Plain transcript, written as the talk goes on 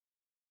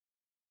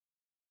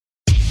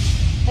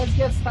let's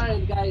get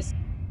started, guys.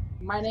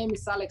 My name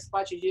is Alex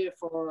Pachedzhiev.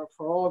 For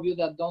all of you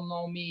that don't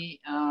know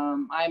me,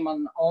 I'm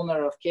an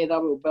owner of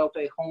KW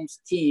Beltway Homes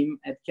Team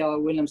at Keller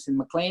Williams in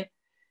McLean.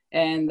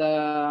 And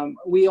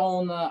we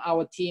own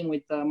our team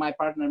with my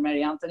partner,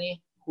 Mary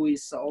Anthony, who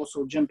is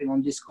also jumping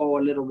on this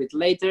call a little bit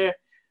later.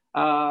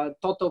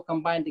 Total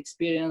combined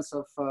experience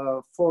of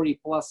 40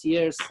 plus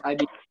years. I've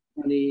been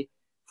the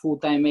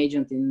full-time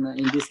agent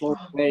in this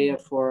local area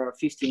for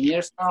 15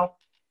 years now,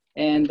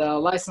 and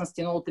licensed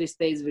in all 3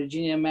 states,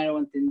 Virginia,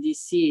 Maryland, and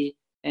DC.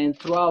 And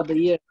throughout the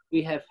year,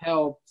 we have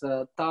helped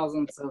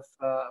thousands of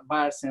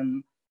buyers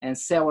and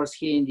sellers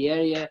here in the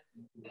area,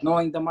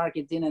 knowing the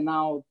market in and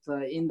out,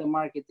 in the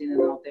market in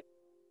and out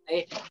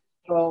every day.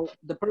 So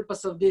the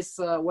purpose of this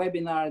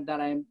webinar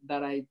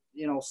that I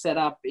set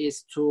up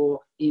is to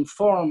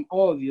inform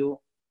all of you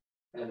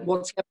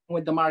what's happening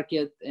with the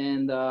market,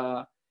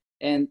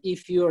 and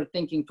if you're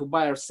thinking to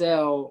buy or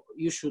sell,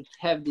 you should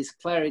have this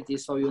clarity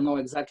so you know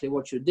exactly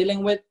what you're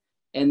dealing with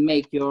and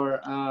make your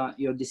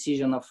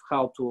decision of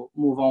how to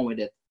move on with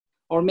it.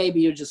 Or maybe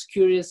you're just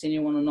curious and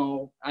you want to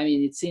know. I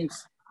mean, it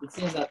seems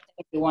that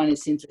everyone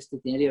is interested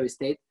in real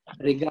estate,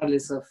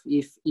 regardless of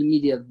if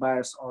immediate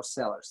buyers or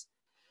sellers.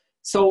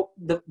 So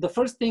the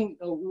first thing,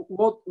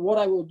 what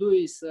I will do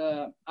is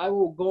I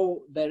will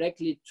go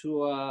directly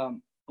to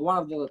one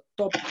of the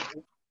top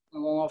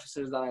loan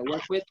officers that I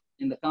work with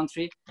in the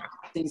country,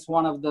 since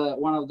one of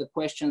the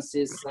questions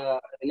is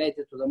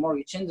related to the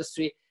mortgage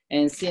industry,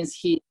 and since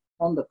he's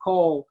on the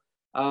call,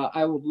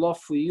 I would love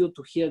for you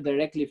to hear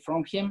directly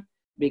from him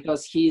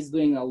because he's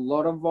doing a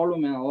lot of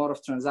volume and a lot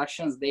of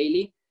transactions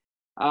daily.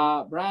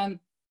 Brian,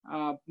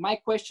 my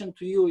question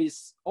to you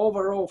is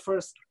overall.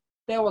 First,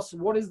 tell us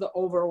what is the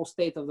overall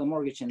state of the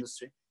mortgage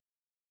industry.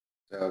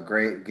 So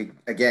great.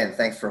 Again,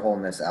 thanks for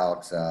holding this,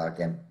 Alex.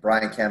 Again,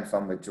 Brian Kempf,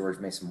 I'm with George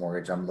Mason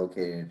Mortgage. I'm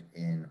located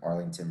in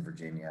Arlington,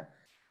 Virginia.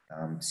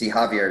 See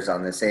Javier's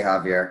on this. Hey,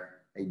 Javier,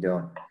 how you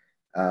doing?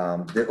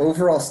 The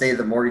overall state of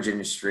the mortgage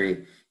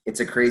industry,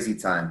 it's a crazy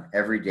time.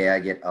 Every day I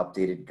get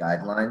updated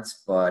guidelines,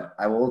 but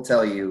I will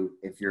tell you,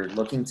 if you're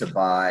looking to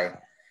buy,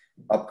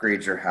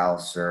 upgrade your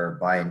house, or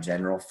buy in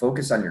general,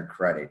 focus on your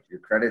credit.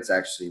 Your credit's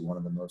actually one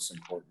of the most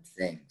important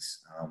things,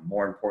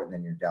 more important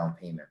than your down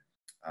payment.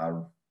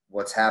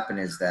 What's happened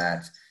is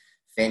that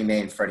Fannie Mae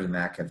and Freddie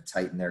Mac have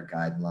tightened their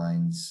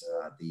guidelines.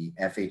 The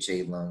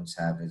FHA loans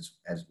have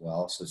as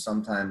well. So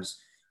sometimes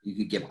you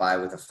could get by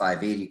with a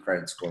 580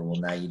 credit score. Well,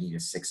 now you need a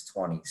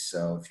 620.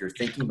 So if you're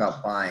thinking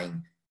about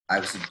buying, I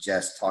would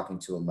suggest talking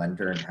to a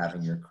lender and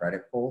having your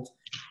credit pulled.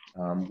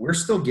 We're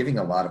still giving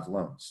a lot of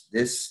loans.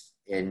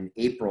 In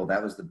April,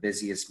 that was the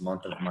busiest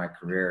month of my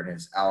career. And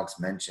as Alex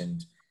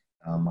mentioned,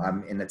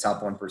 I'm in the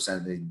top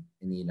 1% in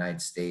the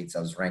United States. I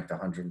was ranked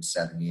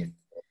 170th.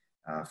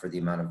 For the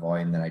amount of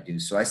volume that I do.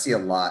 So I see a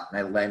lot, and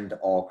I lend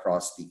all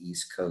across the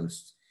East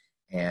Coast,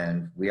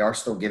 and we are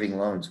still giving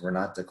loans. We're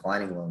not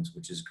declining loans,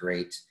 which is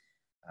great.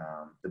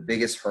 The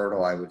biggest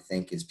hurdle I would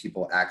think is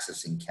people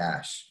accessing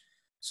cash.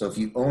 So if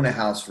you own a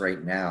house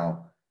right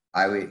now,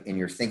 and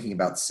you're thinking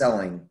about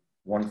selling,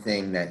 one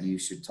thing that you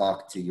should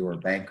talk to your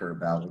banker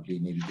about would be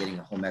maybe getting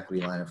a home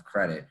equity line of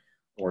credit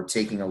or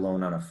taking a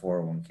loan on a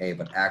 401k,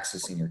 but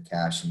accessing your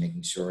cash and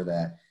making sure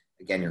that,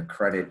 again, your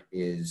credit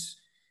is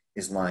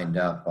lined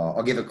up.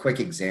 I'll give a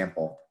quick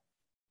example.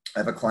 I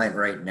have a client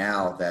right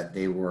now that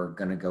they were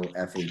going to go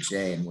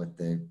FHA, and with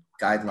the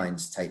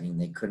guidelines tightening,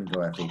 they couldn't go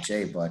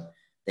FHA, but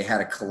they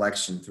had a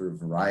collection through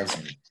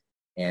Verizon.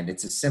 And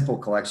it's a simple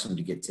collection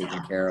to get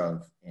taken care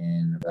of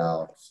in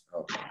about,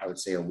 I would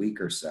say, a week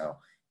or so.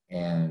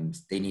 And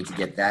they need to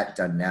get that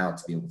done now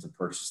to be able to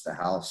purchase the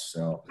house.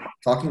 So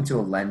talking to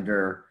a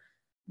lender,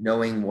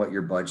 knowing what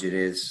your budget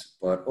is,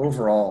 but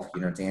overall,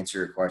 to answer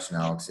your question,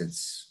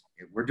 Alex,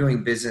 we're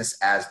doing business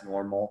as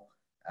normal.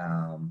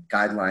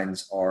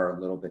 Guidelines are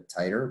a little bit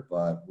tighter,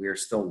 but we're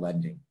still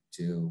lending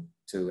to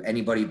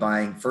anybody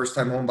buying,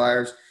 first-time home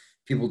buyers,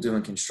 people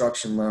doing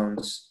construction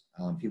loans,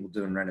 people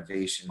doing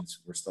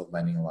renovations. We're still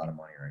lending a lot of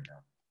money right now.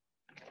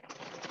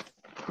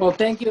 Well,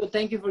 thank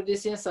you for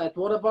this insight.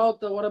 What about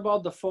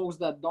the folks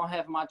that don't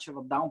have much of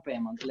a down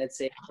payment? Let's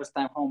say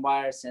first-time home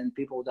buyers and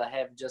people that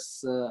have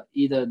just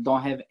either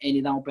don't have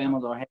any down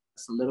payment or have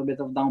just a little bit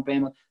of down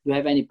payment. Do you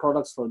have any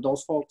products for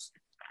those folks?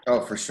 Oh,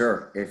 for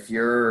sure. If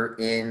you're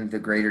in the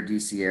greater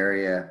DC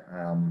area,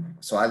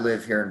 so I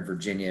live here in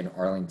Virginia in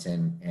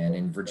Arlington, and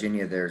in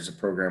Virginia, there's a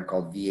program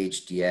called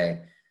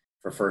VHDA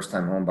for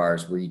first-time home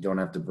buyers where you don't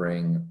have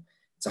to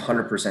it's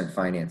 100%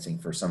 financing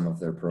for some of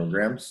their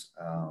programs.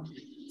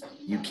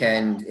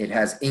 It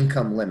has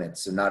income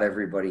limits, so not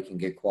everybody can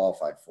get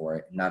qualified for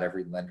it. Not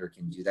every lender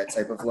can do that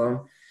type of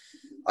loan.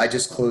 I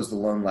just closed a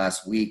loan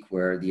last week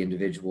where the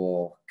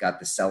individual got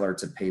the seller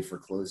to pay for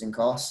closing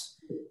costs.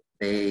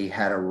 They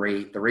had the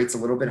rate's a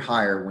little bit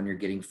higher when you're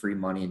getting free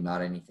money and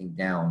not anything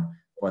down,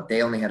 but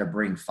they only had to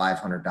bring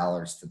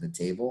 $500 to the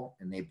table,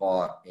 and they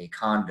bought a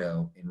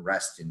condo in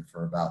Reston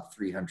for about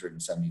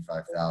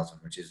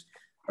 $375,000, which is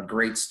a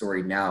great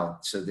story now.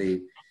 So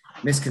the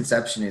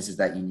misconception is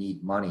that you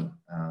need money.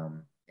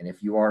 And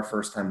if you are a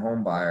first-time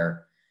home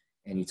buyer,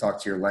 and you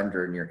talk to your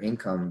lender and your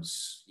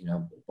income's,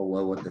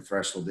 below what the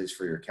threshold is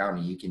for your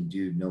county, you can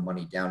do no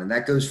money down. And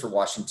that goes for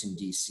Washington,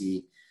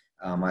 D.C.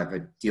 I have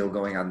a deal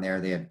going on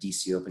there. They have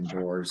DC Open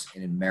Doors,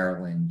 and in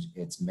Maryland,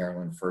 it's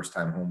Maryland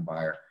First-Time Home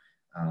Buyer.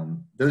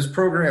 Those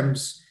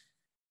programs,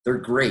 they're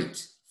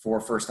great for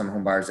first-time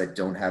home buyers that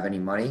don't have any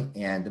money.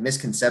 And the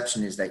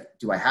misconception is that,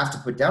 do I have to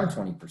put down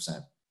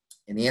 20%?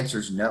 And the answer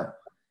is no.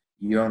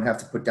 You don't have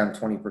to put down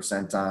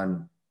 20%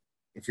 on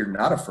if you're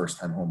not a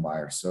first-time home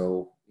buyer.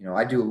 So,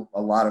 I do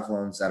a lot of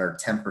loans that are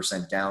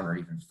 10% down or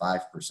even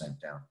 5%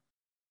 down.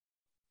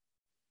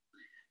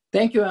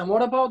 Thank you. And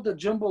what about the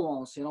jumbo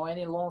loans?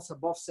 Any loans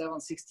above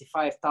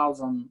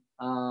 765,000?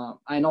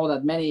 I know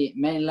that many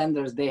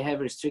lenders, they have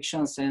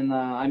restrictions, and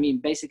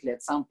basically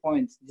at some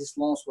point these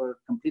loans were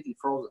completely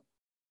frozen.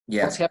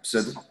 Yeah.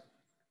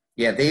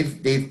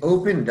 They've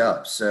opened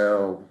up.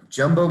 So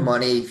jumbo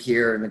money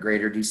here in the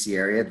greater DC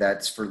area,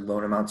 that's for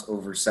loan amounts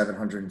over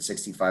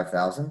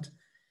 765,000.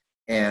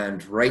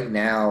 And right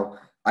now,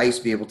 I used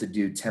to be able to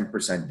do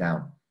 10%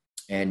 down.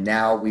 And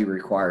now we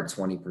require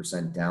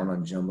 20% down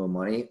on jumbo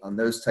money. On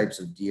those types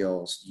of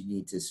deals, you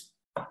need to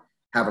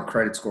have a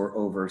credit score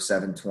over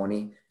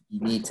 720. You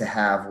need to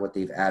have, what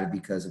they've added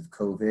because of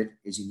COVID,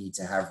 is you need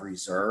to have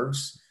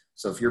reserves.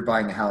 So if you're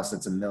buying a house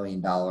that's $1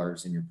 million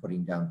and you're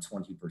putting down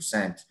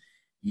 20%,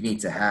 you need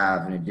to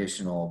have an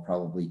additional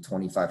probably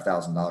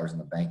 $25,000 in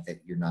the bank that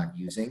you're not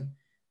using.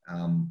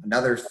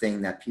 Another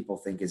thing that people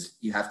think is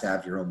you have to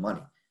have your own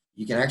money.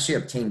 You can actually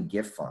obtain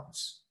gift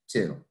funds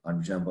too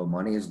on jumbo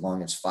money, as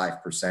long as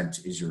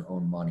 5% is your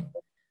own money.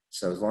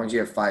 So as long as you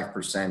have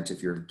 5%,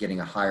 if you're getting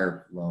a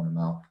higher loan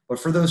amount, but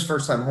for those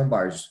first-time home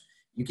buyers,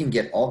 you can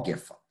get all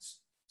gift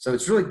funds. So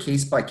it's really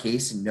case by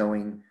case, and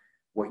knowing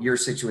what your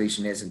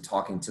situation is and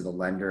talking to the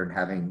lender and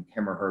having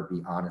him or her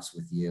be honest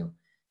with you.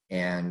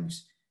 And,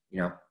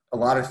 a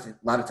lot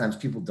of times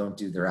people don't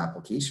do their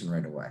application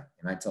right away.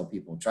 And I tell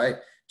people, do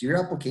your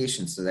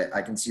application so that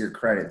I can see your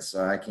credit,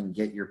 so I can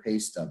get your pay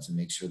stubs and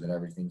make sure that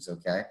everything's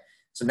okay.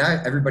 So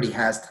now everybody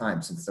has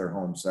time since they're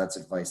home. So that's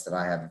advice that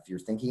I have. If you're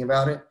thinking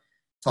about it,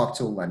 talk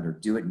to a lender.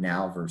 Do it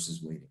now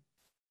versus waiting.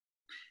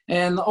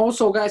 And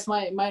also, guys,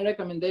 my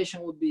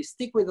recommendation would be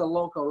stick with a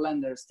local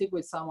lender. Stick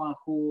with someone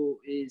who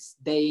is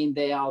day in,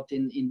 day out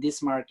in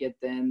this market,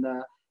 and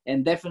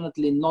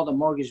definitely not a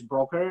mortgage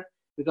broker,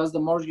 because the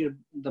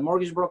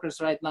mortgage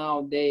brokers right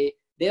now, they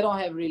don't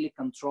have really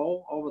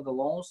control over the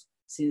loans,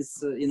 since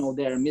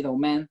they're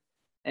middlemen.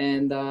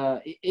 And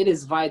it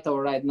is vital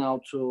right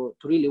now to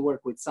really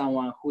work with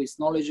someone who is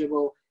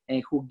knowledgeable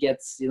and who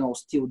gets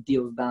still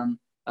deals done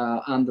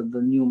under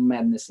the new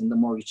madness in the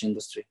mortgage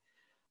industry.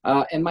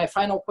 And my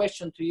final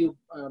question to you,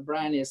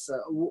 Brian, is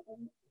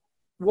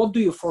what do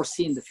you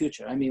foresee in the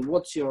future?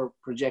 What's your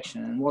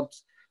projection, and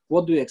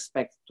what do you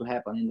expect to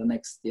happen in the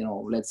next,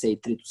 let's say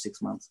 3 to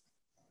 6 months?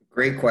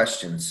 Great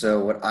question.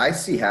 So what I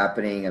see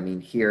happening,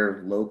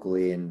 here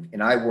locally,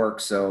 and I work,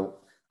 so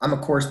I'm a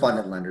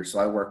correspondent lender, so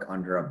I work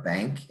under a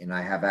bank and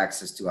I have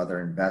access to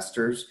other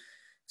investors.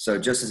 So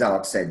just as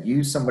Alex said,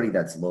 use somebody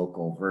that's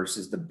local,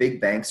 versus the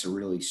big banks are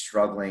really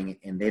struggling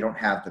and they don't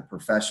have the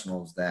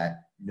professionals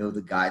that know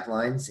the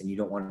guidelines, and you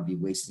don't want to be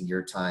wasting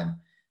your time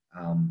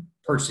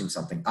purchasing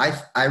something.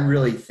 I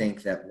really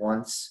think that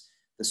once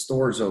the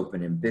stores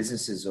open and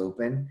businesses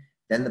open,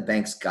 then the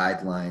bank's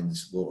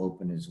guidelines will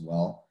open as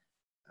well.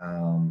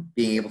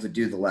 Being able to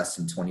do the less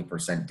than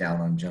 20%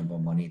 down on jumbo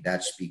money,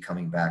 that should be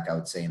coming back, I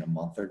would say, in a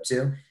month or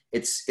two.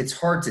 It's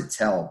hard to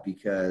tell,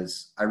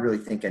 because I really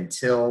think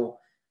until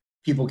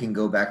people can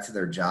go back to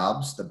their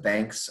jobs, the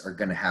banks are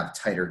going to have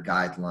tighter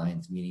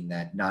guidelines, meaning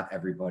that not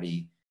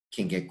everybody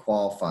can get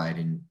qualified.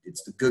 And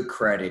it's the good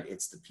credit.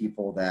 It's the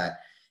people that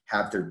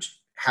have their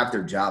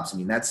jobs.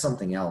 That's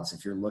something else.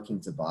 If you're looking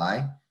to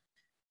buy,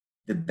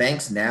 the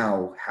banks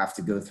now have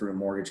to go through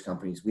mortgage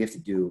companies. We have to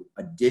do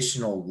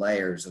additional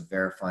layers of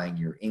verifying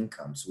your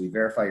income. So we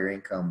verify your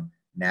income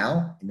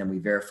now, and then we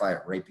verify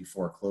it right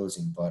before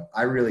closing. But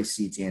I really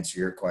see, to answer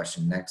your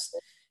question next,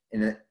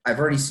 and I've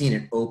already seen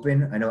it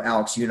open. I know,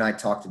 Alex, you and I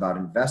talked about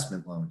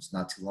investment loans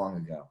not too long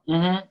ago.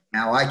 Mm-hmm.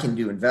 Now I can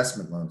do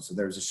investment loans. So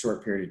there was a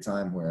short period of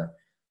time where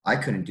I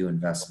couldn't do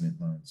investment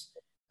loans.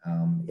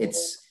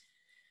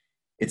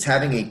 It's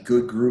having a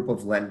good group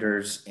of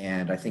lenders,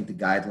 and I think the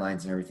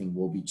guidelines and everything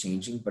will be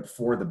changing, but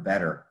for the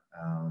better.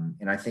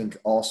 And I think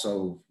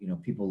also,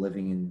 people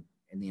living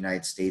in the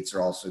United States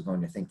are also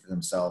going to think to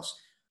themselves,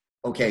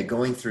 okay,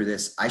 going through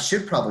this, I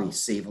should probably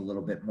save a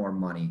little bit more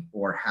money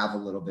or have a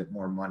little bit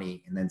more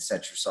money, and then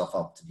set yourself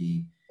up to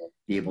be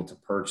able to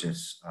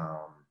purchase.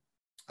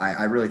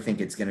 I really think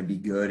it's going to be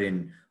good,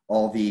 and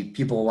all the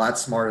people a lot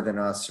smarter than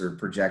us are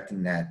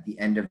projecting that the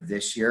end of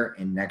this year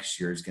and next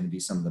year is going to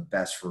be some of the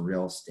best for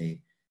real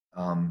estate.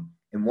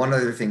 And one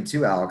other thing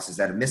too, Alex, is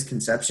that a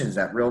misconception is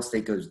that real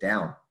estate goes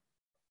down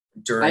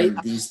during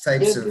these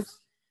types of.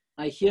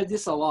 I hear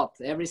this a lot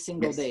every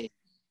single day.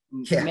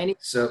 Yeah.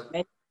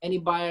 Many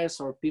buyers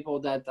or people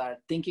that are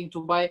thinking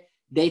to buy,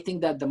 they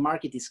think that the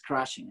market is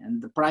crashing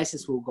and the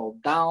prices will go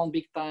down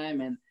big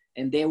time,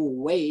 and they will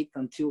wait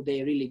until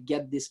they really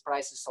get these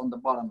prices on the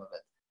bottom of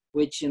it.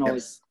 which,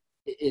 Yep.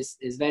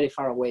 is very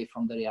far away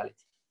from the reality.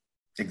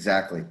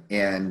 Exactly.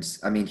 And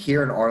I mean,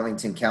 here in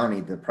Arlington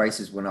County, the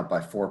prices went up by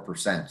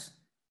 4%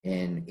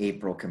 in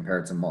April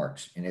compared to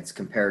March. And it's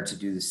compared to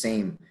do the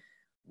same,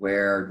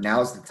 where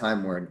now's the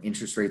time where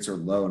interest rates are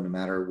low, no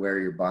matter where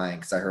you're buying.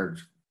 Because I heard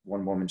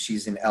one woman,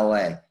 she's in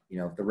LA,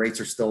 the rates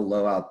are still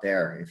low out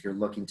there. If you're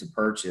looking to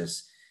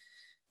purchase,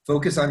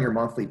 focus on your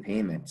monthly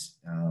payments,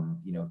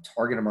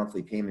 target a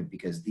monthly payment,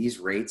 because these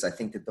rates, I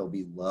think that they'll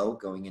be low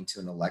going into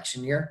an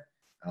election year.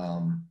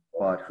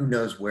 But who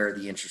knows where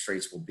the interest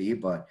rates will be.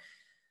 But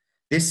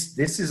this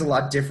is a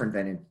lot different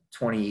than in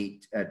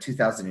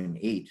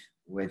 2008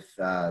 with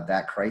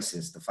that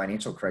crisis, the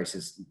financial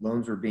crisis.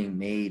 Loans were being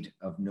made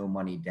of no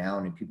money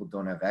down and people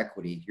don't have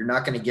equity. You're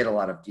not going to get a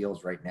lot of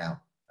deals right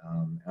now.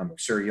 I'm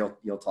sure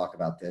you'll talk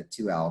about that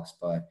too, Alex,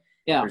 but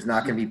there's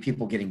not going to be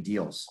people getting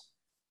deals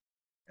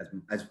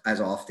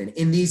as often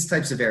in these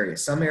types of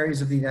areas. Some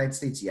areas of the United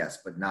States, yes,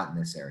 but not in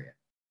this area.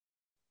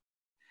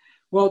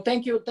 Well,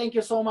 thank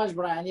you so much,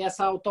 Brian. Yes,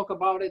 I'll talk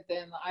about it,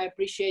 and I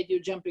appreciate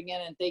you jumping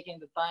in and taking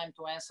the time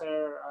to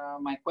answer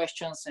my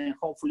questions, and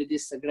hopefully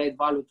this is a great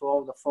value to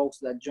all the folks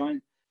that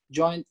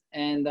joined.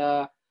 And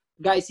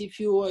guys, if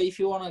you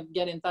want to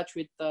get in touch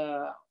with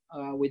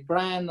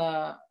Brian,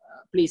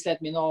 please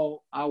let me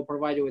know. I'll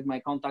provide you with my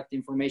contact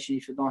information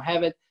if you don't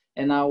have it,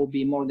 and I will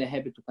be more than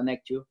happy to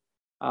connect you.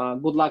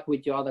 Good luck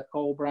with your other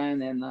call,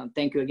 Brian, and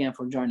thank you again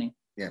for joining.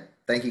 Yeah,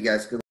 thank you,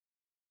 guys. Good luck.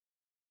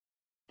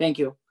 Thank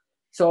you.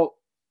 So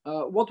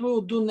what we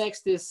will do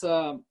next is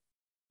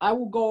I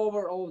will go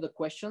over all the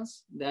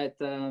questions that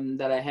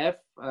I have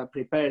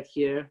prepared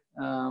here,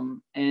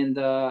 and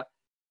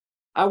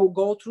I will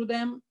go through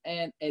them,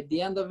 and at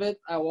the end of it,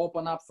 I will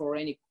open up for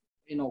any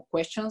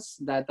questions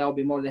that I'll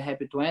be more than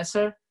happy to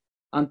answer.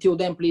 Until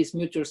then, please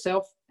mute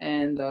yourself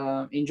and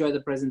enjoy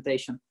the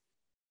presentation.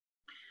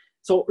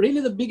 So really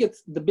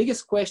the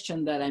biggest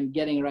question that I'm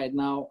getting right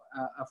now,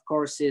 of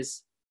course,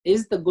 is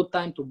it a good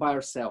time to buy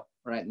or sell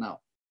right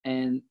now?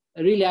 And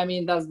really, I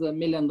mean, that's the $1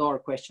 million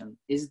question.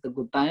 Is it a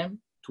good time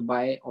to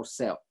buy or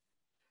sell?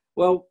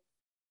 Well,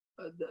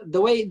 the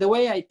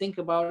way I think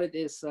about it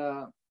is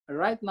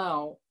right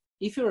now,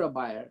 if you're a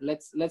buyer,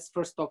 let's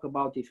first talk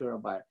about if you're a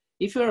buyer.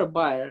 If you're a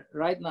buyer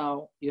right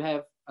now, you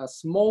have a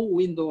small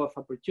window of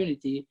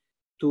opportunity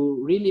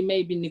to really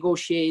maybe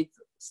negotiate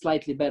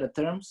slightly better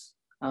terms.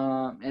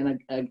 And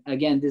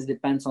again, this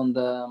depends on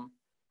the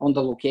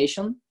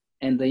location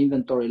and the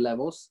inventory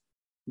levels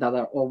that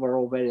are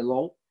overall very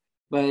low.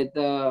 But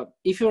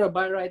if you're a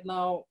buyer right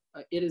now,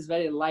 it is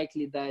very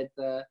likely that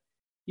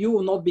you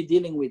will not be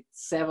dealing with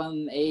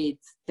 7, 8,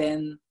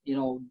 10,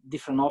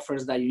 different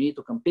offers that you need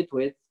to compete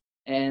with.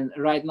 And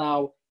right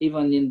now,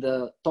 even in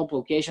the top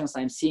locations,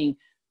 I'm seeing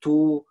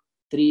 2,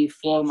 3,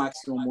 4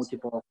 maximum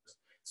multiple offers.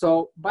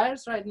 So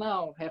buyers right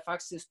now have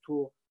access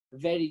to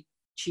very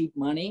cheap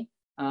money.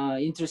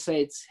 Interest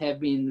rates have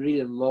been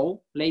really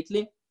low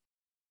lately.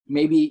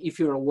 Maybe if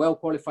you're a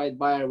well-qualified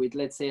buyer with,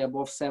 let's say,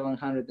 above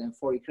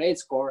 740 credit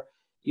score,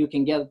 you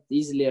can get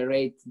easily a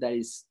rate that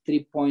is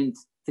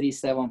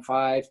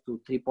 3.375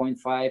 to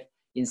 3.5.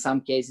 In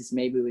some cases,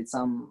 maybe with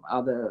some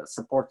other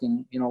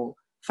supporting,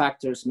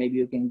 factors, maybe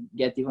you can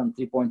get even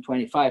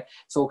 3.25.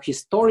 So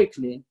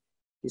historically,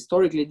 this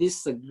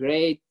is a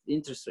great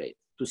interest rate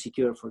to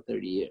secure for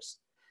 30 years.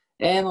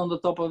 And on the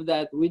top of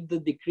that, with the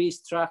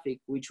decreased traffic,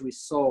 which we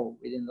saw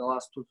within the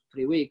last 2 to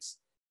 3 weeks,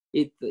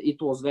 it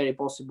was very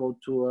possible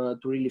to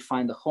really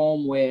find a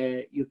home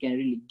where you can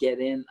really get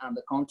in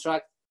under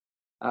contract,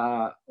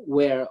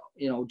 where,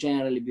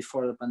 generally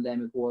before the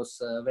pandemic was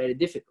very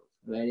difficult,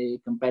 very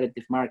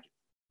competitive market.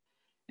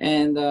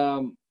 And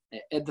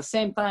at the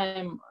same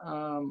time,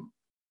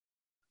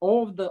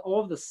 all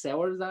of the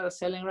sellers that are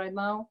selling right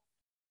now,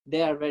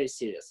 they are very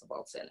serious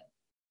about selling.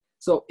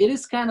 So it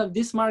is kind of,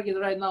 this market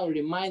right now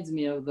reminds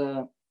me of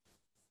the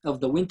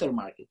winter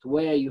market,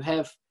 where you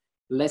have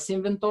less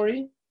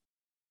inventory,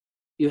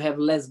 you have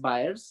less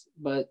buyers,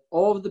 but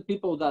all of the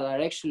people that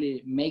are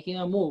actually making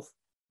a move,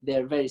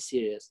 they're very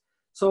serious.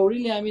 So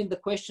really, I mean, the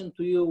question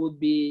to you would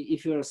be,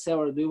 if you're a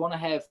seller, do you want to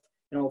have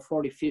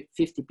 40,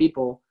 50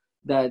 people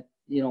that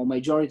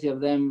majority of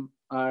them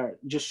are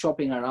just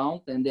shopping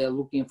around and they're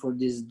looking for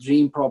this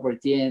dream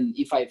property, and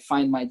if I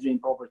find my dream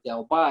property,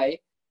 I'll buy?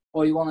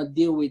 Or you want to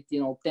deal with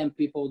 10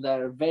 people that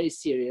are very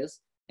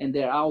serious and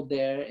they're out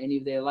there, and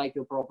if they like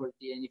your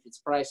property and if it's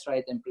priced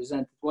right and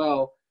presented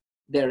well,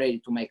 they're ready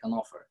to make an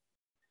offer.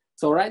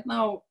 So right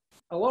now,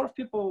 a lot of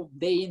people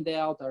day in, day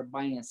out are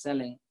buying and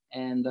selling,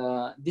 and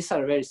these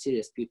are very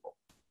serious people,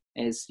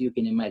 as you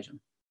can imagine.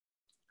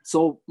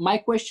 So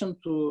my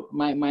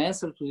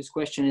answer to this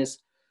question is,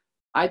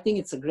 I think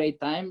it's a great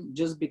time,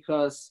 just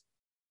because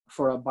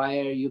for a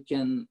buyer, you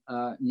can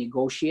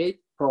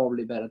negotiate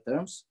probably better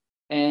terms,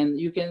 and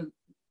you can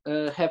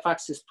have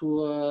access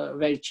to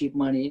very cheap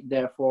money,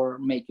 therefore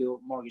make your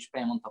mortgage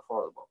payment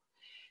affordable.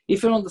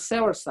 If you're on the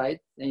seller side,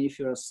 and if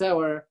you're a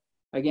seller,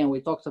 again,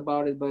 we talked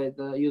about it, but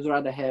you'd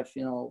rather have,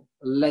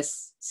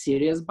 less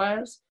serious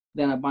buyers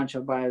than a bunch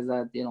of buyers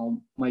that,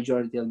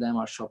 majority of them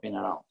are shopping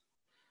around.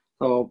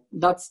 So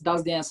that's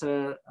the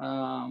answer,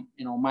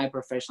 my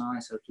professional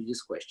answer to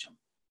this question.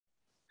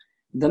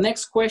 The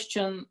next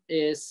question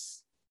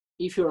is,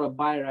 if you're a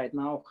buyer right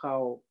now,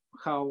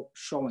 how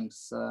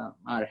showings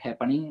are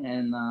happening,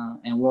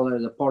 and what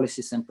are the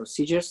policies and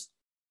procedures.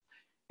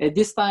 At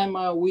this time,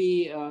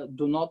 we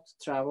do not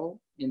travel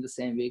in the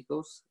same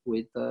vehicles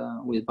with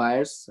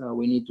buyers.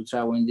 We need to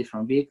travel in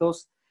different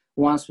vehicles.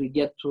 Once we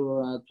get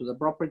to the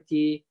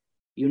property,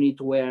 you need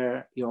to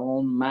wear your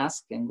own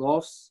mask and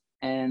gloves,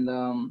 and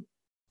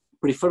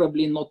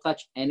preferably not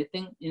touch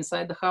anything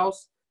inside the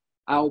house.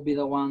 I will be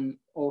the one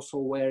also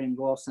wearing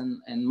gloves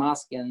and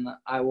mask, and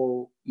I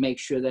will make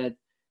sure that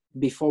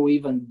before we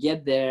even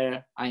get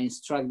there, I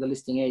instruct the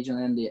listing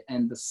agent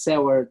and the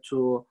seller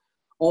to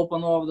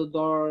open all of the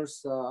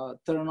doors,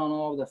 turn on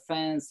all of the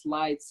fans,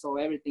 lights, so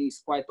everything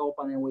is quite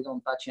open and we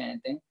don't touch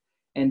anything.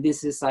 And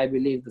this is, I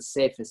believe, the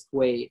safest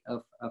way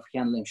of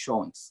handling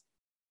showings.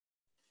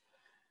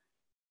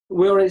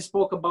 We already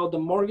spoke about the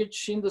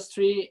mortgage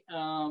industry.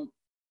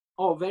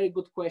 Very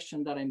good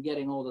question that I'm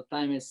getting all the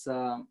time is,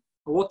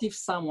 what if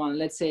someone,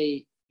 let's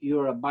say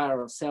you're a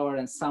buyer or seller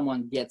and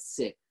someone gets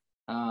sick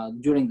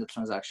during the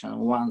transaction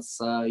once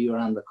you're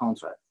under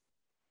contract?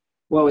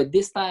 Well, at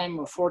this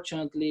time,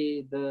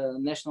 fortunately, the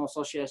National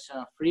Association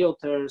of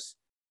Realtors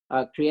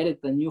created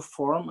a new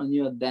form, a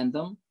new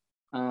addendum.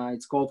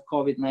 It's called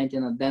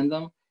COVID-19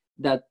 addendum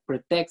that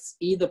protects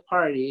either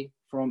party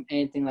from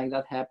anything like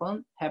that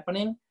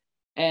happening.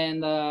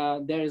 And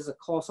there is a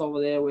clause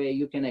over there where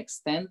you can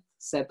extend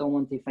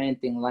settlement if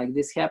anything like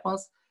this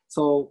happens.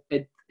 So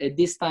at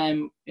this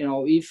time,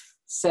 if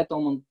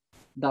settlement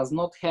does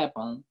not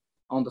happen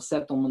on the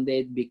settlement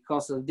date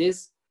because of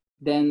this,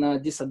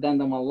 then this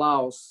addendum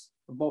allows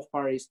both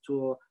parties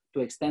to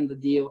extend the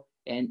deal.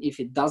 And if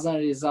it doesn't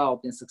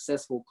result in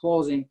successful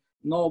closing,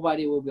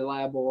 nobody will be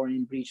liable or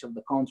in breach of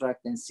the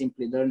contract, and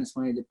simply the earnest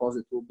money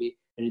deposit will be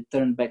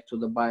returned back to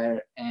the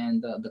buyer,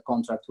 and the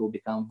contract will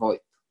become void.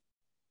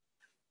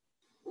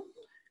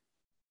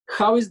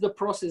 How is the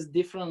process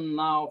different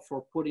now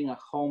for putting a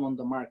home on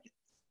the market?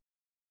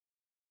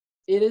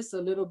 It is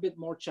a little bit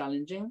more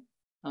challenging,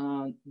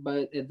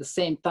 but at the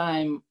same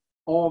time,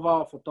 all of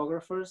our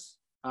photographers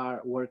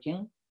are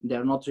working.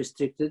 They're not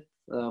restricted.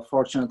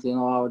 Fortunately,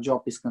 our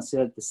job is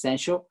considered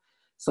essential.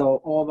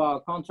 So all of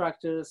our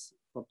contractors,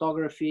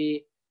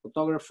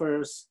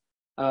 photographers,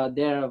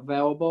 they're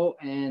available,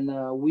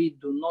 and we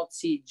do not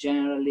see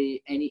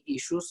generally any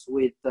issues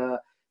with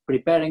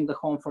preparing the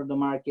home for the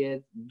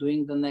market,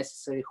 doing the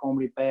necessary home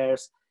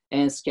repairs,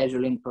 and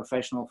scheduling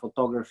professional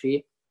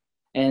photography.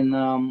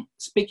 And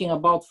speaking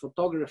about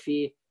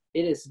photography,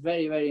 it is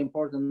very, very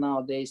important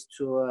nowadays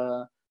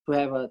to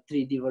have a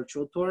 3D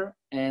virtual tour.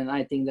 And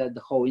I think that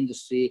the whole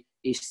industry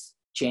is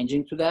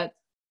changing to that,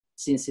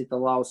 since it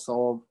allows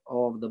all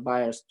of the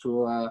buyers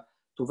to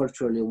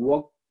virtually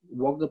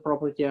walk the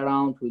property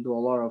around. We do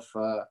a lot of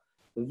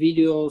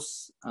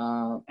videos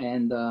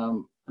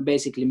and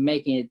basically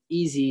making it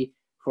easy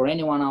for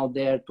anyone out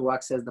there to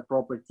access the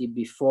property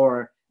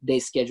before they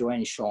schedule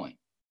any showing.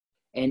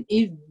 And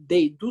if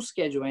they do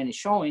schedule any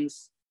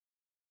showings,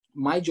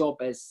 my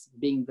job as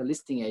being the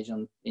listing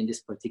agent in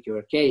this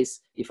particular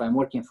case, if I'm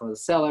working for the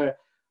seller,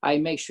 I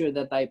make sure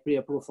that I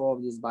pre-approve all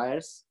of these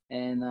buyers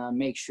and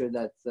make sure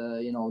that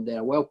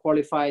they're well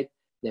qualified,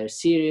 they're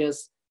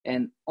serious,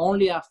 and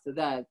only after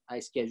that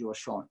I schedule a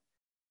showing.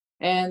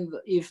 And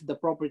if the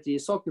property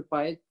is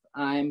occupied,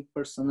 I'm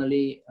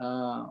personally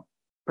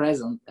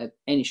present at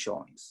any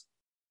showings,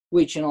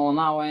 which on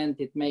our end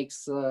it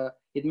makes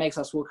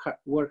us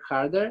work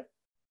harder,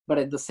 but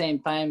at the same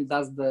time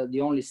that's the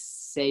only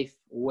safe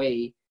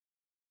way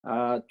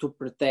to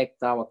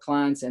protect our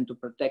clients and to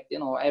protect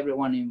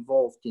everyone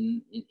involved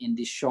in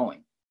this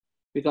showing,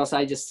 because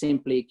I just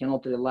simply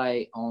cannot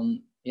rely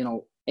on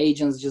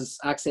agents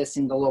just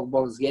accessing the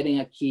lockbox, getting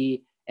a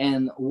key,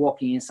 and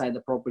walking inside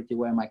the property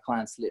where my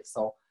clients live.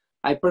 So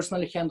I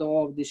personally handle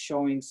all of these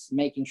showings,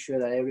 making sure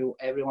that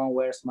everyone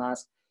wears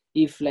masks.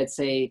 If, let's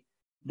say,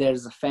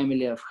 there's a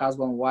family of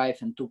husband,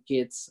 wife, and 2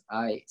 kids,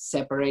 I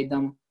separate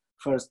them.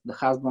 First, the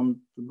husband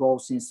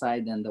goes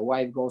inside and the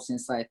wife goes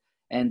inside,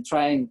 and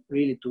trying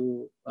really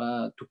to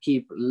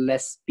keep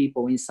less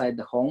people inside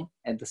the home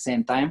at the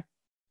same time.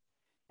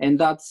 And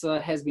that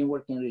has been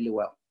working really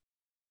well.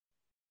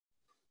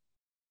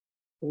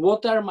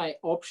 What are my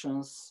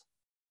options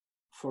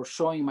for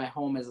showing my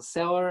home as a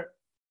seller?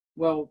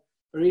 Well,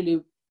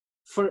 really,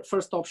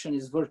 first option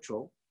is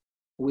virtual.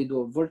 We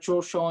do a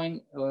virtual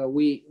showing.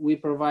 We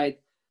provide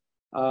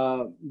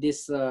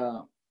this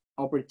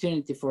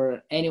opportunity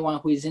for anyone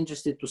who is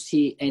interested to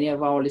see any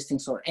of our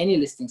listings or any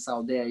listings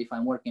out there. If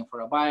I'm working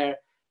for a buyer,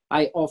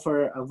 I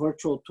offer a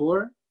virtual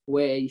tour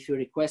where if you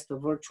request a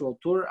virtual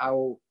tour, I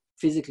will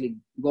physically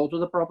go to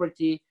the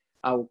property.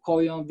 I will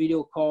call you on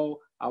video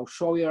call. I'll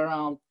show you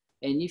around.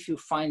 And if you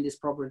find this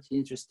property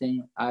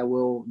interesting, I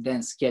will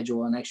then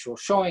schedule an actual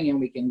showing and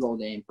we can go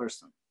there in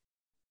person.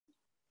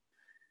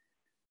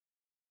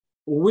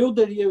 Will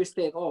the real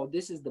estate,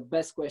 this is the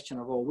best question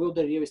of all. Will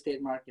the real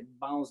estate market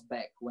bounce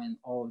back when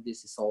all of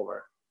this is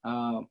over?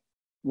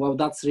 well,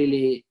 that's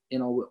really,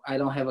 I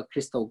don't have a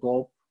crystal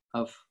ball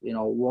of,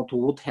 what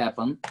would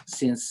happen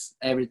since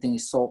everything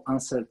is so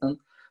uncertain.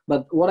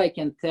 But what I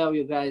can tell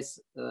you guys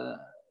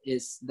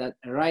is that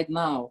right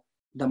now,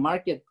 the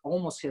market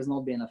almost has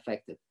not been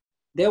affected.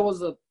 There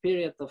was a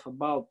period of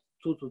about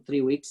 2 to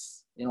 3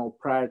 weeks,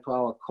 prior to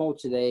our call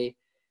today,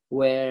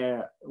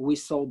 where we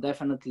saw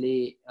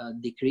definitely a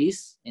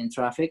decrease in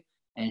traffic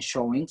and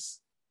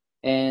showings.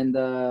 And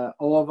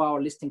all of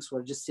our listings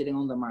were just sitting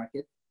on the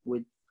market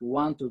with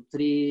 1 to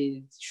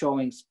 3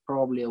 showings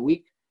probably a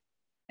week.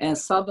 And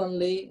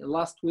suddenly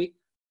last week,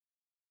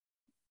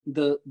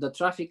 the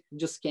traffic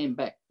just came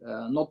back,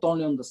 not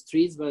only on the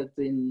streets, but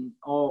in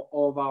all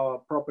of our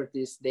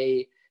properties.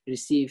 They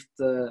received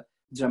a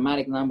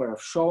dramatic number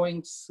of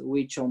showings,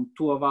 which on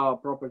 2 of our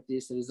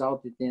properties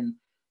resulted in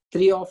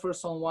 3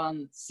 offers on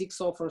one,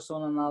 6 offers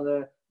on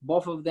another.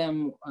 Both of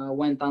them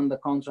went under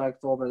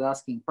contract over the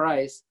asking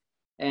price.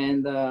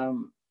 And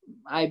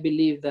I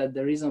believe that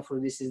the reason for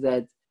this is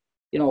that,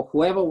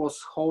 whoever was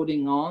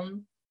holding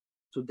on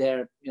to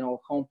their,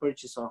 home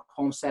purchase or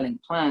home selling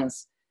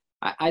plans,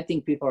 I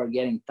think people are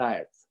getting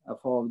tired of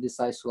all of this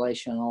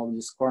isolation, all of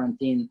this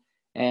quarantine.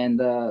 And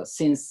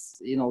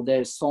since,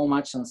 there's so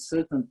much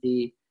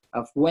uncertainty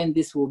of when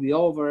this will be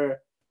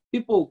over,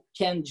 people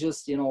can't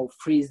just,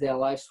 freeze their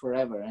lives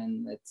forever.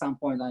 And at some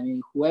point,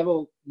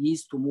 whoever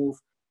needs to move,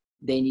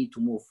 they need to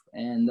move.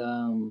 And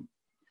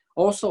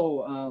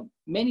also,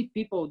 many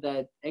people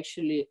that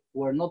actually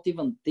were not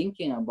even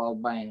thinking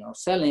about buying or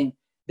selling,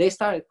 they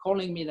started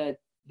calling me that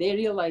they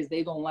realized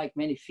they don't like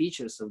many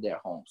features of their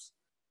homes.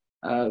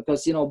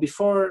 Because,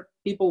 before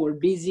people were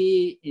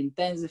busy,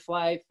 intensive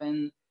life,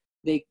 and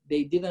they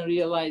didn't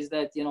realize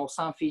that,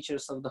 some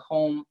features of the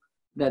home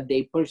that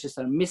they purchased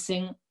are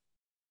missing.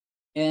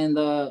 And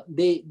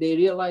they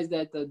realized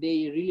that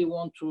they really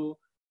want to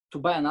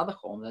buy another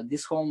home, that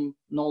this home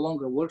no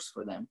longer works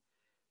for them.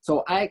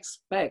 So I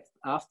expect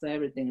after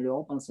everything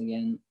reopens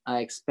again, I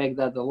expect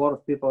that a lot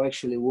of people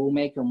actually will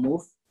make a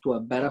move to a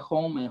better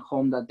home, and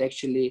home that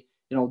actually,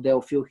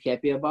 they'll feel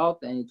happy about,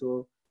 and it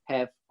will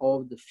have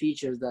all the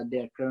features that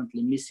they're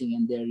currently missing,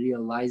 and they're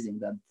realizing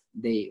that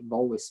they've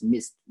always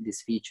missed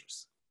these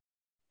features.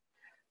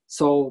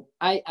 So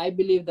I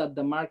believe that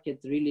the market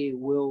really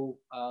will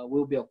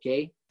be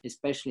okay,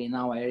 especially in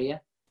our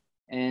area.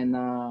 And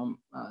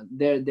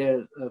there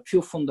are a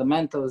few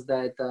fundamentals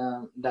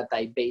that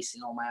I base,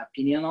 my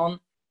opinion on.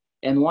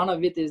 And one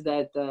of it is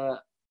that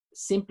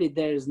simply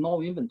there is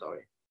no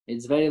inventory.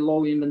 It's very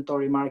low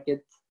inventory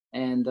market,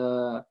 and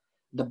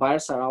the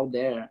buyers are out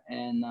there.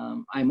 And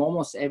I'm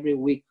almost every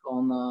week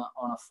on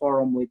a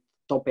forum with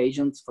top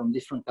agents from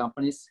different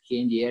companies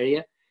here in the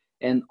area,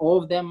 and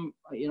all of them,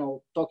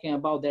 talking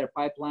about their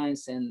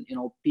pipelines and,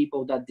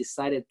 people that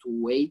decided to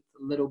wait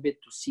a little bit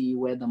to see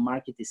where the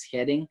market is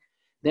heading.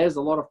 There's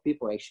a lot of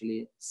people,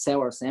 actually,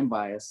 sellers and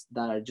buyers,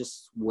 that are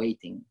just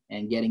waiting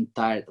and getting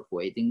tired of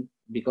waiting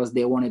because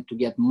they wanted to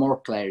get more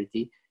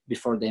clarity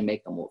before they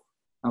make a move.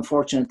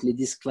 Unfortunately,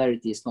 this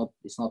clarity is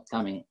not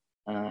coming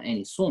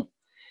any soon.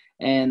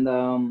 And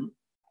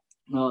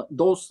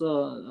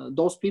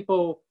those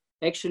people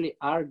actually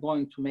are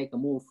going to make a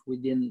move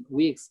within,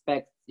 we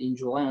expect in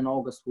July and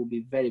August will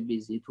be very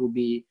busy. It will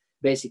be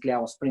basically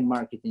our spring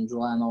market in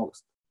July and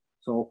August.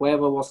 So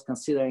whoever was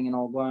considering,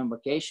 going on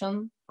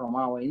vacation from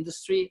our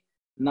industry,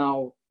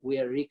 now we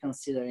are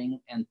reconsidering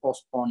and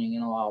postponing,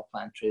 our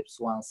planned trips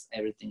once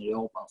everything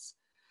reopens.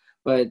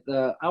 But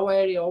our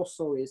area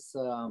also is,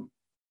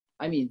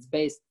 it's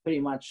based pretty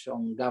much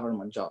on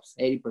government jobs.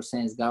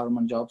 80% is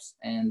government jobs,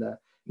 and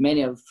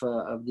many of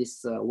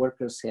these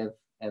workers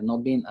have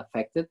not been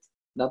affected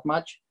that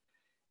much.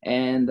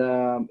 And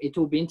it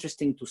will be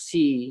interesting to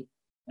see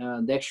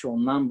the actual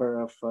number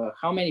of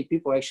how many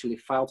people actually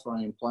filed for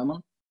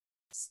unemployment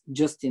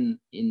just in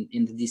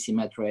the DC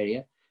metro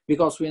area,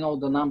 because we know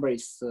the number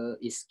is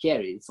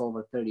scary. It's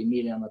over 30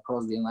 million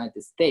across the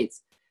United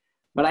States.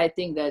 But I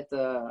think that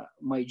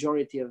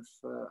majority of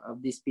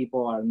these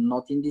people are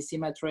not in DC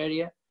metro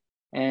area,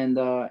 and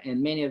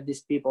many of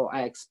these people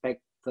I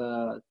expect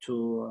the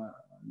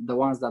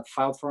ones that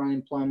filed for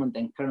unemployment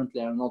and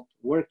currently are not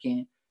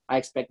working, I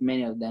expect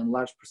many of them,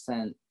 large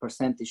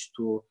percentage,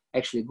 to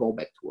actually go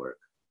back to work.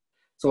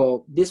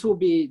 So this will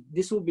really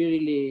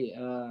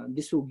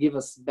this will give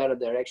us better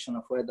direction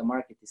of where the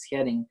market is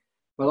heading.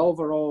 But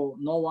overall,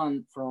 no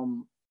one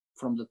from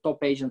the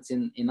top agents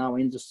in our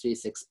industry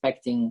is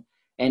expecting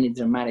any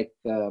dramatic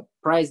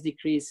price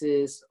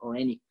decreases or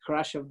any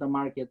crash of the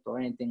market or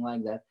anything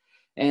like that.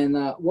 And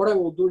what I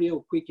will do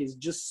real quick is,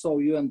 just so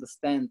you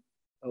understand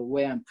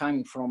where I'm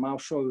coming from, I'll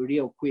show you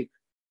real quick,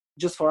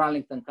 just for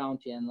Arlington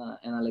County and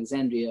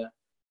Alexandria,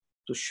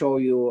 to show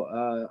you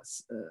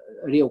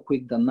real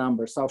quick the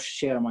numbers. I'll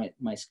share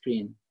my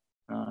screen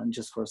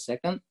just for a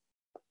second.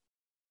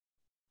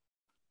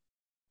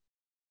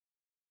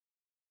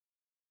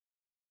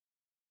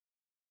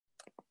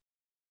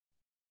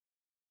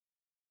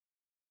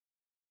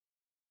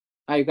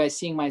 Are you guys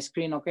seeing my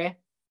screen okay?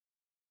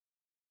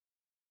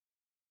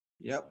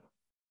 Yep.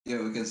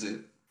 Yeah, we can see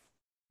it.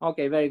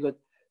 Okay, very good.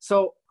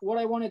 So what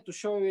I wanted to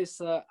show you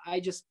is I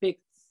just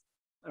picked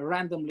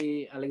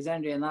randomly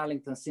Alexandria and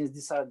Arlington, since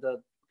these are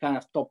the kind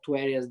of top two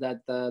areas that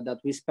that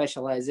we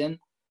specialize in.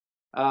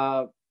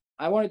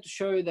 I wanted to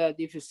show you that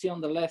if you see on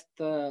the left,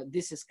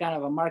 this is kind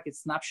of a market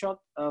snapshot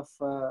of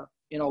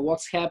you know,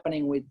 what's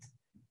happening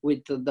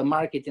with the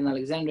market in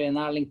Alexandria and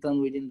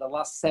Arlington within the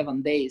last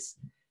 7 days.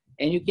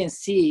 And you can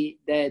see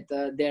that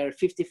there are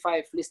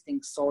 55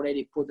 listings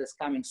already put as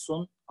coming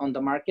soon on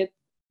the market.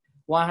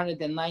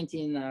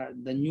 119 are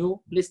the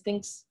new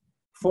listings.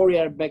 40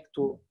 are back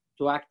to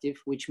active,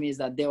 which means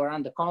that they were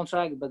under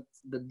contract, but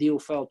the deal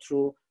fell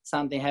through.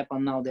 Something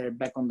happened, now they're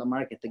back on the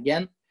market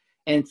again.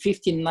 And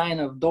 59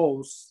 of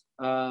those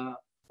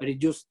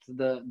reduced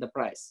the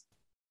price.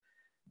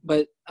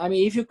 But I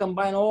mean, if you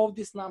combine all of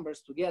these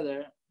numbers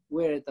together,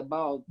 we're at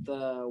about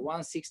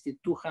 160,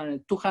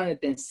 200,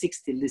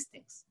 260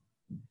 listings.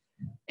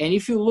 And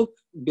if you look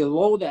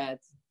below that,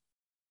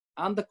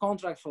 under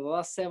contract for the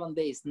last 7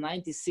 days,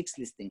 96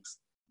 listings.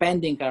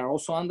 Pending are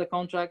also under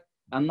contract,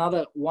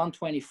 another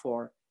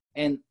 124,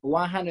 and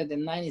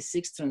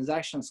 196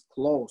 transactions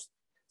closed.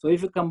 So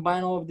if you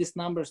combine all of these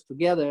numbers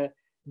together,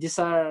 these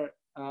are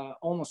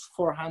almost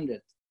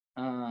 400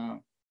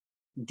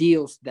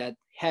 deals that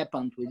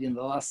happened within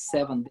the last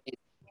 7 days,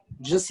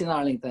 just in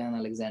Arlington and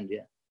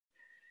Alexandria.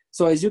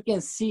 So as you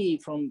can see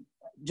from,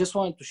 just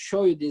wanted to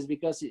show you this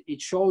because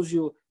it shows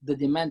you the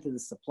demand and the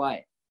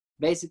supply.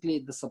 Basically,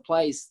 the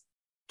supply is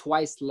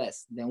twice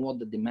less than what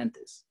the demand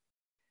is.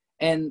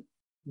 And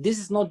this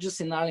is not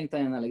just in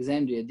Arlington and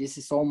Alexandria. This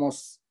is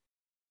almost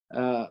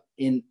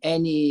in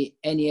any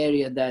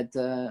area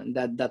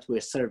that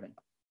we're serving.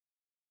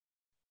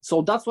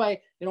 So that's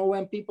why, you know,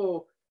 when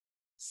people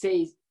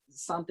say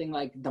something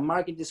like the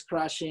market is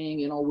crashing,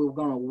 you know, we're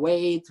gonna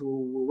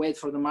we'll wait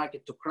for the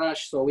market to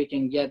crash so we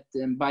can get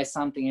and buy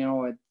something, you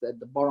know, at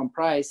the bottom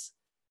price.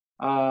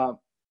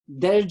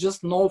 There's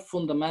just no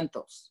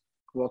fundamentals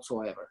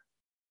whatsoever.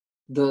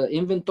 The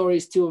inventory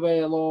is still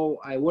very low.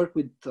 I work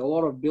with a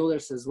lot of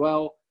builders as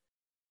well.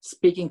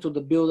 Speaking to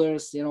the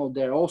builders, you know,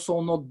 they're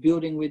also not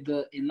building with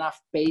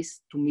enough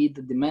pace to meet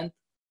the demand.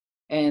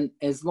 And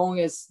as long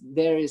as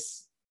there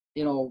is,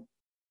 you know,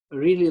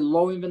 really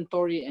low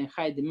inventory and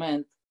high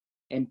demand,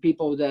 and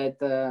people that,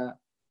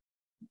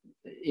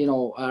 you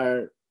know,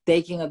 are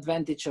taking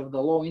advantage of the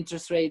low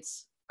interest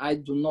rates, I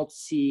do not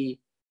see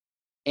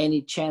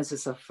any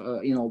chances of,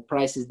 you know,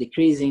 prices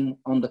decreasing.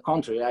 On the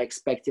contrary, I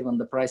expect even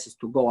the prices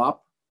to go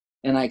up,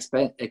 and I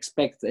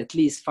expect at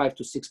least 5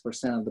 to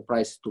 6% of the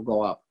prices to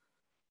go up.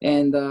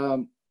 And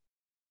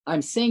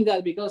I'm saying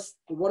that because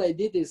what I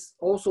did is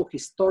also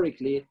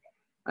historically,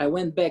 I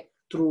went back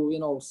through, you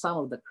know, some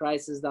of the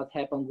crises that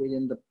happened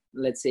within the,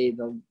 let's say,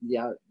 the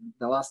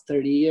last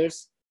 30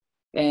 years.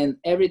 And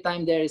every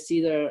time there is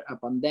either a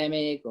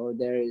pandemic or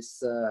there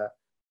is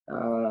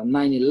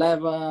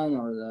 9/11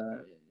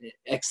 or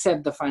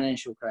except the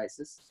financial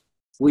crisis,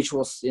 which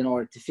was, you know,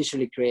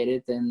 artificially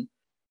created, and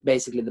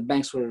basically the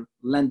banks were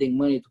lending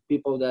money to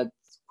people that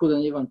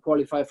couldn't even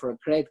qualify for a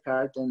credit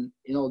card, and,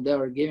 you know, they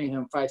were giving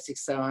him 500, 600,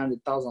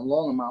 700,000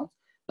 loan amount.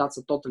 That's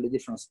a totally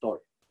different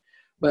story.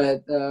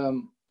 But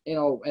you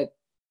know,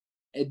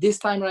 at this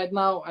time right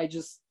now, I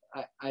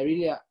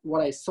really,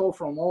 what I saw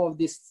from all of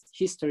this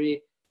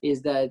history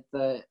is that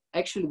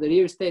actually the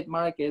real estate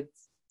market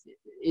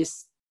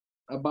is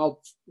about,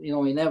 you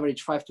know, in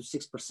average 5 to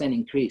 6%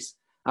 increase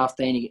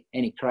after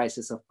any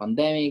crisis of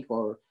pandemic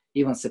or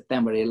even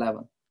September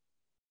 11.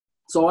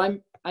 So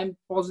I'm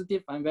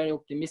positive, I'm very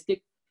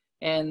optimistic.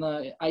 And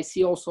I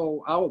see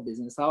also our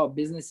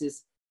business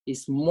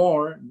is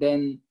more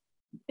than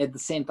at the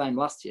same time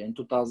last year in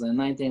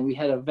 2019. We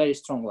had a very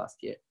strong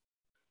last year.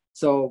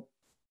 So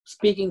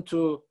speaking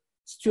to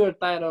Stuart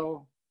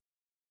Title,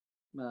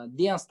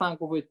 Dejan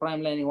Stankov with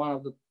Prime Lending, one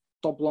of the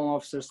top loan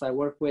officers I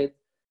work with,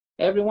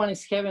 everyone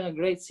is having a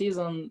great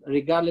season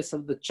regardless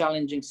of the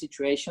challenging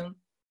situation.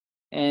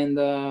 And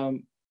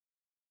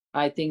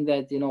I think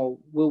that, you know,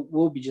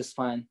 we'll be just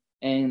fine.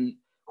 And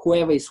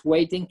whoever is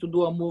waiting to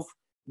do a move,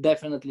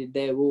 definitely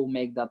they will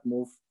make that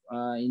move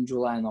in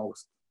July and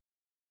August.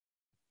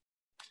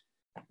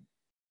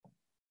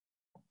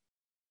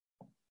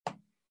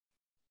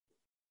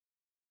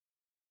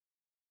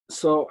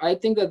 So I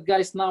think that,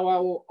 guys, now I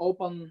will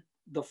open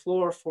the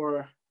floor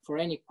for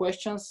any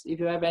questions. If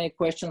you have any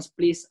questions,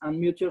 please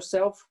unmute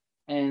yourself,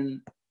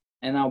 and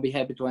I'll be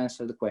happy to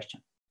answer the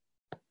question.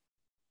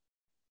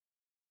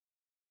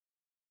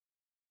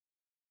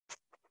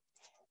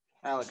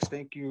 Alex,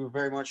 thank you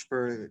very much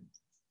for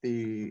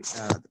the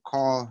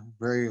call.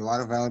 A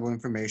lot of valuable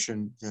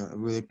information. I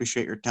really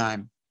appreciate your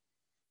time.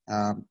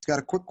 Got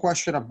a quick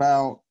question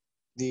about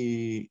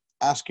the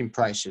asking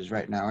prices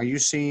right now. Are you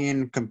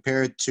seeing,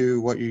 compared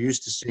to what you're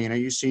used to seeing, are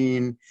you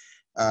seeing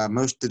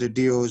most of the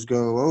deals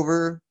go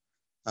over,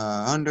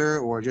 under,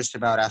 or just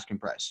about asking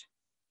price?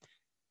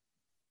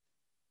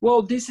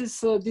 Well, this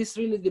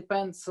really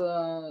depends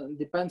on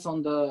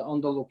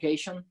the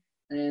location,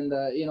 and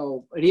you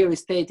know, real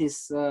estate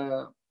is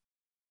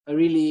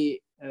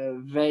really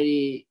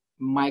very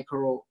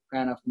micro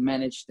kind of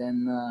managed,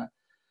 and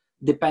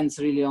depends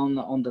really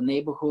on the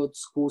neighborhood,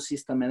 school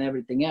system, and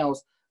everything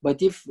else.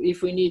 But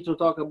if we need to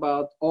talk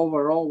about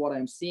overall, what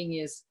I'm seeing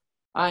is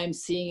I'm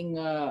seeing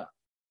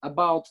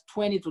about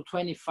 20 to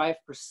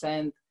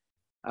 25%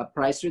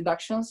 price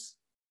reductions,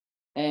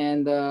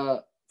 and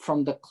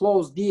from the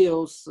closed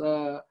deals,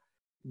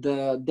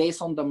 the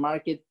days on the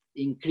market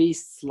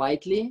increased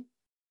slightly.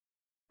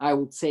 I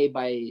would say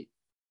by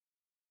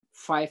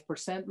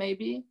 5%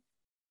 maybe,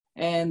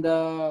 and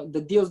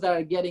the deals that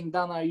are getting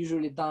done are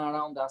usually done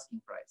around the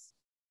asking price.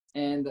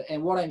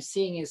 And what I'm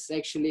seeing is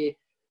actually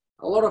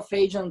a lot of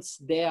agents,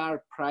 they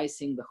are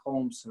pricing the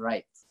homes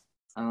right.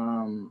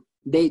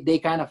 They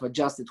kind of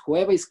adjusted.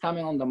 Whoever is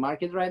coming on the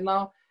market right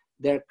now,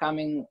 they're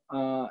coming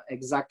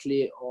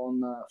exactly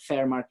on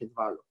fair market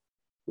value.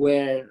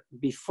 Where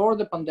before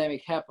the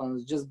pandemic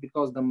happens, just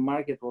because the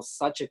market was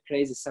such a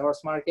crazy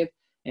seller's market,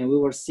 and we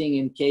were seeing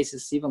in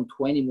cases even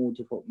 20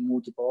 multiple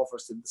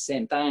offers at the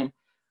same time,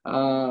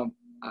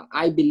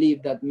 I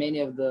believe that many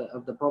of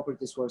the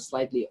properties were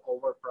slightly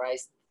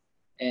overpriced,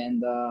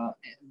 and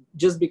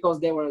just because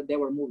they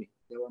were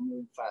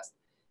moving fast.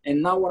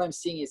 And now what I'm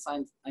seeing is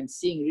I'm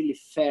seeing really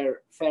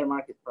fair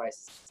market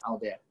prices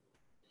out there.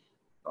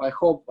 So I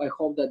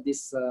hope that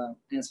this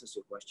answers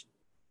your question.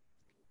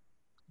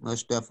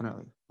 Most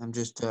definitely. I'm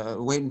just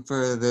waiting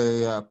for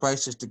the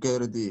prices to go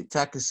to the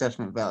tax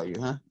assessment value,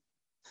 huh?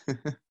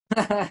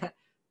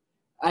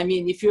 I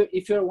mean,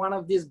 if you're one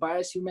of these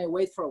buyers, you may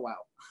wait for a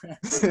while.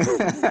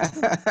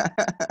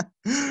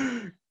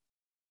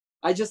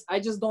 I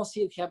just don't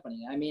see it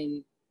happening. I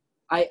mean,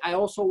 I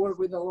also work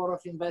with a lot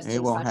of investors.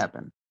 It won't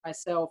happen.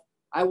 Myself,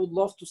 I would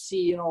love to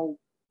see,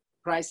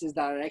 prices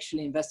that are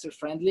actually investor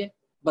friendly,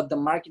 but the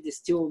market is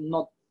still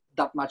not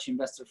that much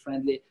investor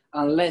friendly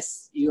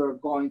unless you're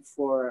going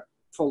for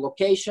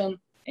location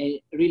and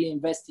really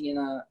investing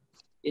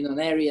in an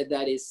area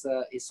that is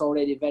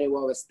already very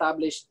well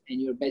established,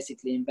 and you're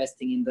basically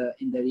investing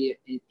in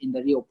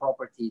the real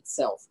property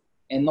itself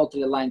and not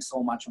relying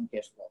so much on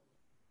cash flow.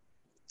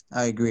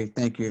 I agree.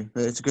 Thank you.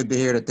 But it's good to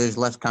hear that there's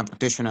less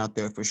competition out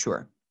there for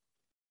sure.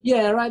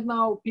 Yeah, right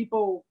now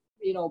people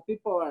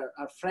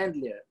are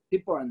friendlier.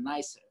 People are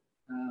nicer.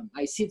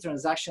 I see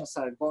transactions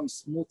are going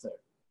smoother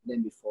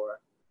than before.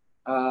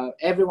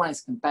 Everyone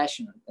is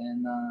compassionate,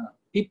 and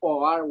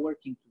people are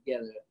working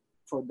together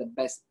for the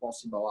best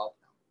possible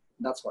outcome.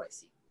 That's what I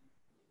see.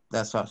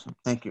 That's awesome.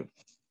 Thank you.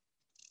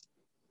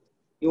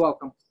 You're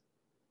welcome.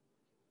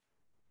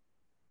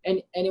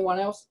 Anyone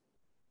else?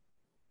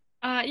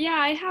 Yeah,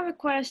 I have a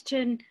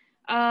question.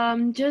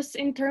 Just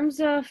in terms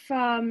of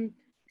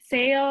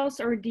sales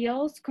or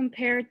deals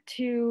compared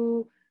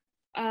to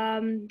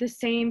the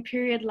same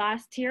period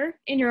last year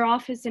in your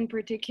office in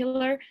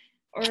particular,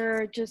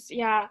 or just,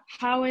 yeah,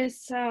 how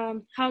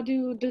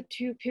do the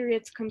two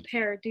periods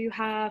compare? Do you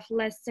have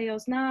less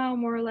sales now,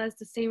 more or less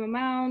the same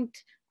amount?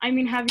 I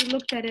mean, have you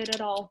looked at it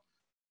at all?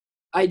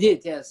 I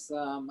did, yes.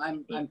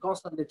 I'm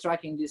constantly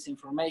tracking this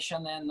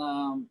information,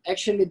 and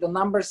actually the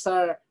numbers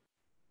are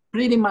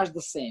pretty much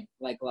the same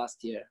like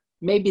last year.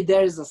 Maybe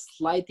there is a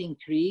slight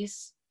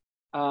increase,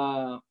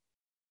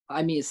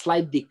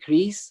 slight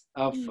decrease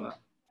of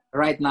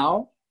right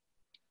now,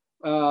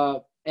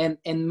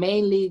 and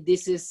mainly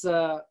this is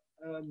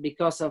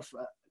because of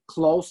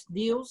closed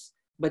deals.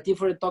 But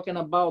if we're talking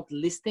about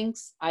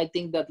listings, I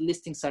think that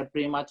listings are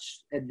pretty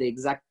much at the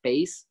exact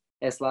pace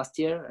as last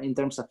year in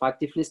terms of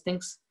active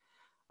listings.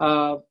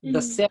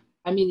 The same,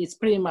 it's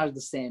pretty much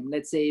the same.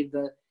 Let's say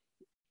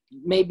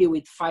maybe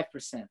with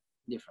 5%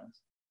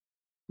 difference.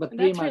 But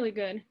that's really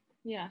good.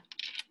 Yeah,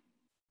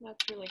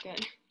 that's really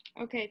good.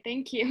 Okay,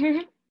 thank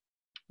you.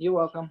 You're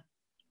welcome.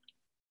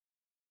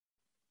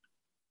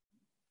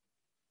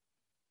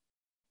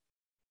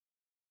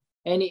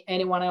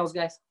 Anyone else,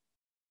 guys?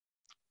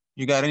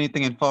 You got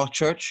anything in Falls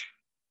Church?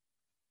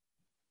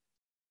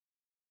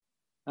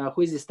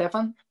 Who is this,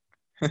 Stefan?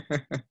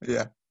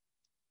 Yeah.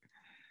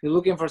 You're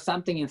looking for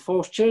something in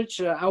Falls Church?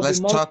 Let's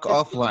talk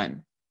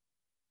offline.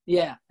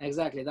 Yeah,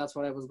 exactly. That's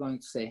what I was going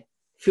to say.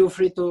 Feel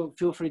free to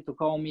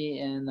call me,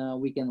 and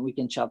we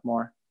can chat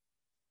more.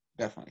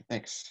 Definitely.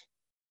 Thanks.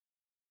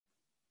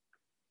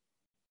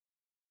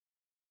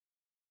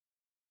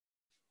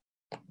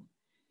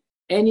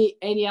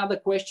 Any other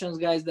questions,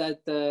 guys,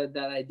 that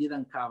I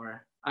didn't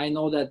cover? I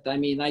know that,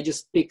 I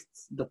just picked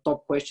the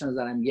top questions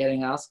that I'm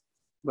getting asked,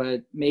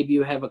 but maybe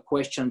you have a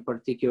question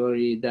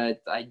particularly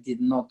that I did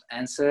not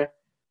answer,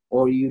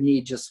 or you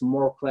need just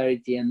more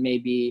clarity and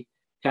maybe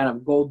kind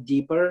of go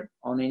deeper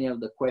on any of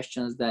the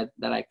questions that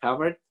I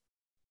covered.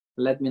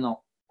 Let me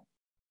know.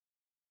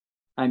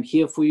 I'm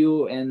here for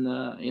you, and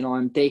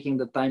I'm taking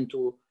the time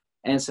to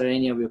answer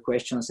any of your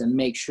questions and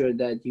make sure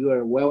that you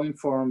are well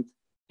informed,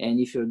 and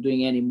if you're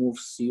doing any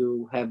moves,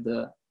 you have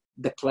the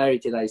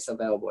clarity that is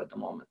available at the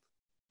moment.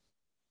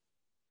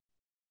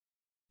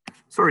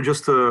 Sorry,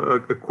 just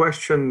a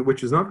question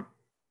which is not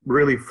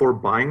really for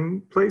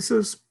buying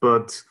places,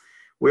 but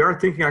we are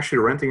thinking actually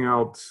renting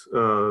out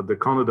the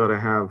condo that I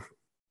have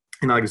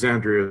in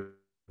Alexandria.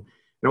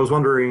 And I was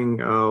wondering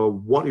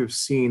what you've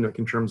seen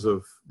in terms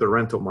of the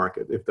rental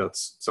market, if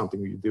that's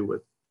something you deal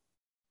with.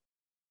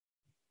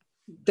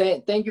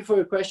 Thank you for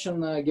your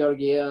question,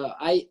 Georgi.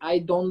 I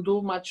don't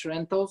do much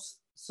rentals,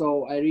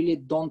 so I really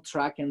don't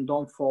track and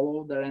don't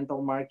follow the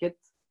rental market.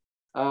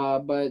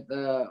 But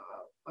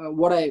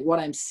what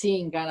I'm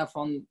seeing kind of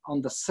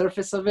on the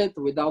surface of it,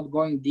 without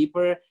going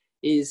deeper,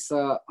 is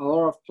a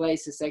lot of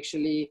places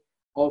actually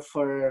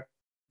offer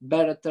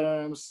better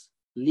terms,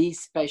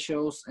 lease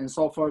specials, and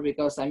so forth.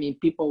 Because I mean,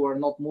 people were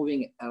not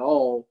moving at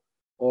all,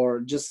 or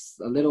just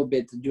a little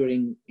bit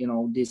during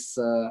this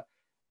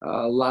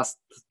last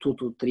 2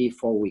 to 3,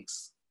 4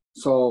 weeks.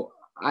 So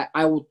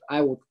I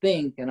would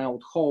think, and I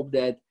would hope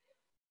that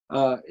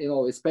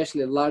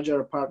especially larger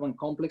apartment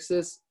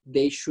complexes,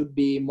 they should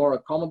be more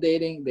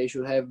accommodating. They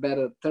should have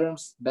better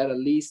terms, better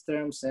lease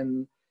terms,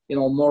 and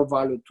more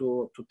value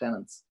to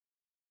tenants.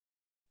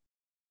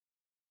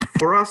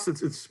 For us,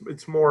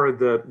 it's more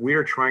that we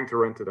are trying to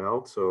rent it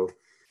out. So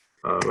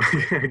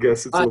I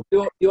guess it's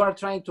you are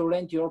trying to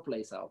rent your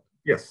place out.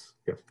 Yes.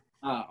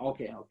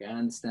 Okay, I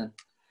understand.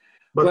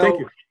 But thank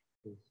you.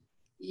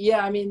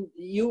 Yeah, I mean,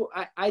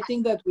 I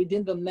think that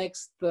within the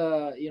next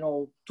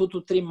 2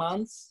 to 3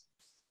 months,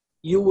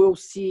 you will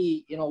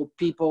see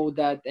people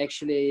that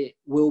actually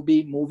will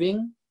be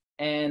moving,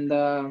 and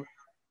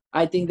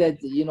I think that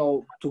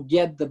to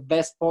get the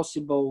best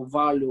possible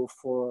value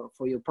for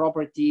your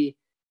property,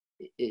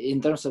 in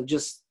terms of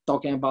just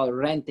talking about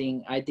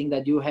renting, I think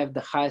that you have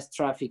the highest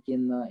traffic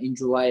in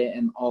July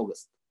and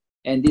August,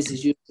 and this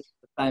is usually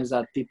the times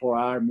that people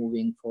are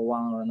moving for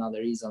one or another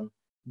reason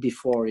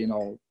before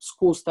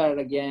school starts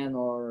again,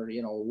 or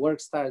work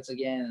starts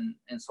again,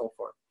 and so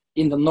forth,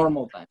 in the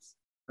normal times.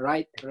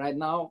 Right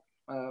now,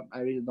 I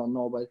really don't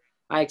know, but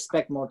I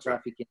expect more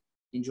traffic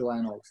in July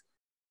and August.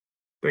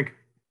 Thank you.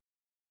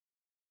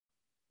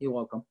 You're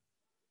welcome.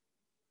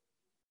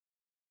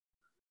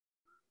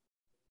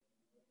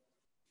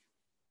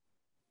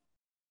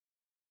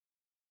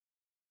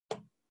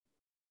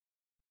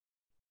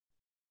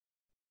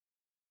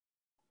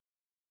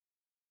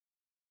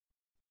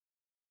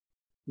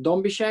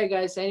 Don't be shy,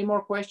 guys. Any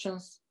more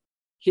questions?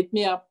 Hit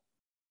me up.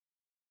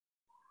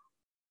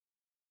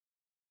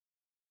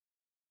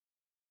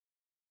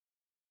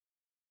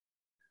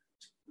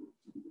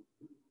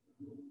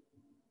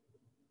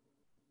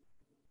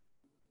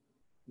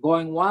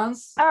 Going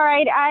once. All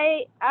right,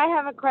 I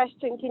have a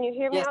question. Can you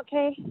hear me? Yes.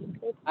 Okay.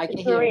 I can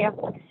hear Maria.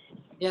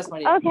 Yes,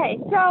 Maria. Okay,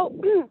 so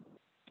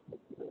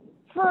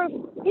for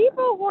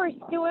people who are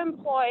still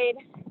employed,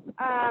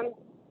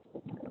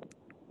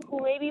 who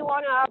maybe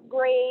want to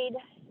upgrade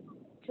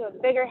to a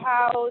bigger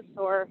house,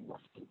 or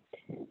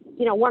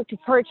want to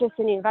purchase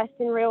and invest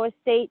in real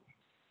estate,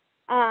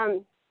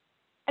 I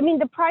mean,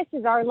 the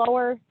prices are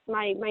lower.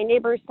 My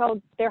neighbors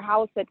sold their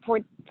house at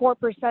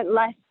 4%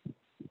 less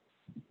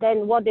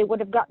than what they would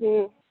have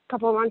gotten a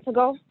couple of months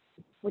ago,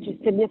 which is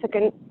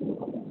significant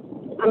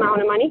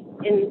amount of money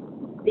in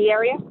the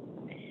area.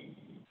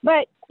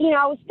 But,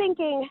 I was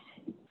thinking,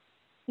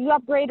 you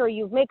upgrade or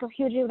you make a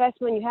huge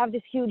investment, you have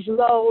this huge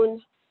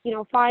loan,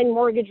 fine,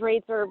 mortgage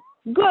rates are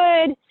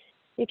good,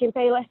 you can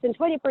pay less than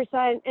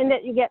 20%, and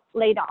then you get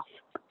laid off.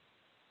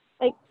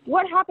 Like,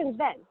 what happens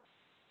then?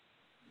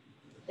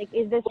 Like,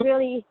 is this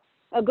really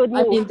a good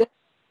move? I mean,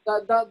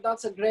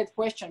 that's a great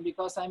question,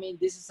 because I mean,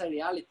 this is a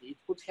reality. It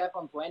could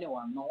happen to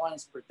anyone. No one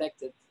is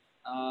protected.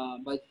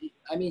 But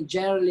I mean,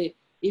 generally,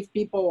 if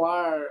people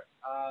are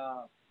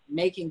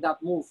making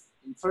that move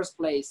in first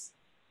place,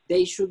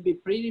 they should be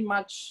pretty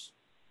much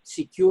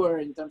secure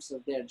in terms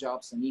of their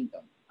jobs and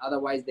income.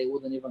 Otherwise, they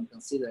wouldn't even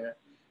consider.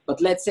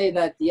 But let's say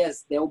that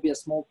yes, there will be a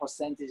small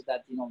percentage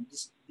that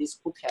this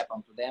could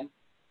happen to them,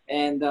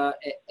 and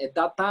at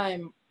that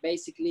time,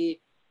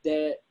 basically,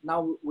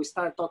 now we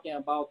start talking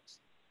about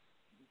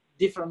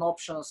different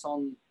options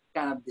on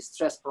kind of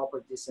distressed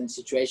properties and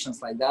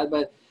situations like that.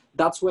 But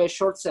that's where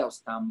short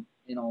sales come,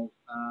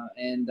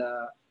 and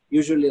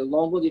usually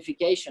loan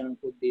modification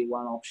could be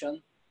one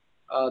option.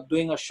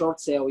 Doing a short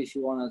sale, if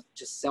you want to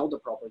just sell the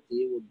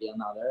property, would be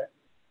another.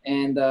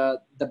 And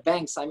the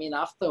banks, I mean,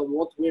 after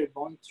what we're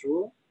going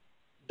through,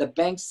 the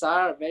banks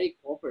are very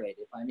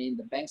cooperative. I mean,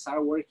 the banks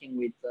are working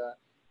with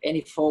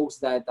any folks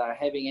that are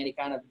having any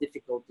kind of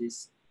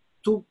difficulties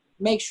to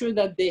make sure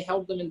that they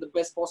help them in the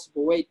best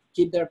possible way to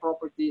keep their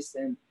properties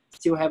and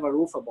still have a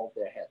roof above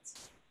their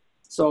heads.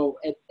 So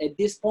at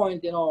this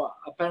point,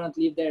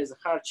 apparently if there is a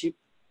hardship,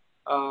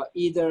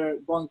 either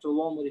going to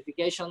loan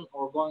modification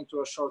or going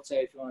to a short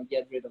sale if you want to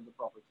get rid of the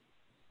property.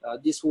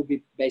 This will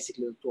be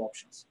basically the two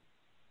options.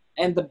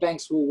 And the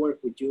banks will work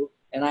with you.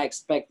 And I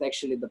expect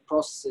actually the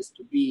processes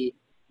to be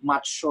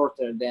much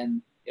shorter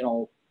than,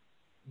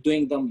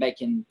 doing them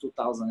back in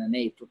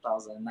 2008,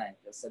 2009.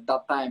 Because at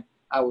that time,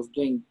 I was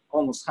doing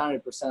almost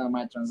 100% of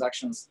my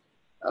transactions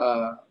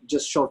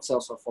just short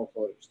sales or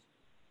foreclosures.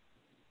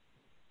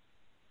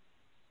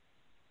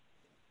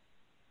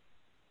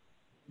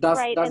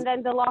 Right, and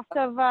then the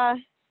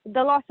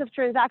loss of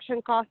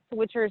transaction costs,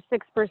 which are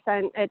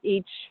 6% at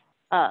each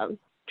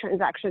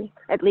transaction,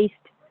 at least.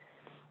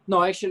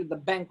 No, actually, the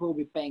bank will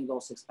be paying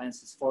those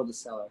expenses for the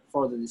seller,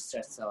 for the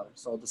distressed seller.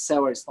 So the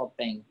seller is not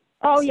paying.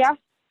 Oh, yeah?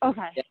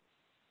 Okay.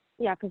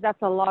 Yeah, because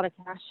that's a lot of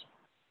cash.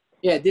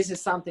 Yeah, this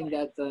is something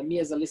that me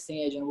as a listing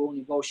agent will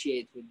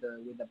negotiate with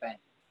the bank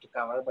to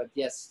cover. But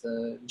yes,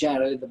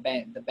 generally the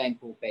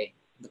bank will pay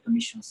the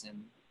commissions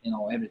and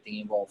everything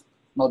involved,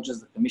 not just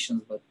the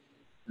commissions, but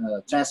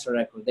transfer,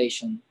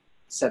 recordation,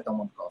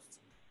 settlement costs.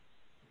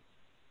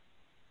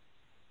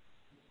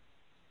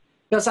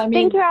 Because I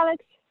mean, Thank you,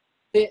 Alex.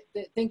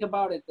 Think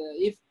about it.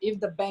 If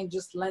the bank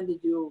just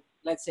lended you,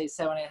 let's say,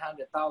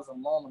 $700,000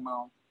 loan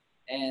amount,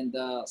 and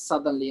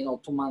suddenly 2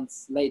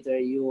 months later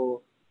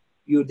you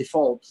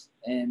default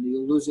and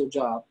you lose your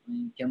job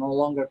and can no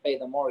longer pay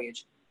the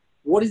mortgage,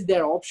 what is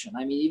their option?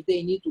 I mean, if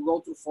they need to go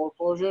through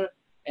foreclosure,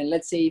 and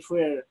let's say if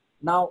we're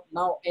now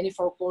any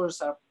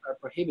foreclosures are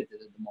prohibited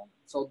at the moment,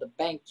 so the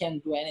bank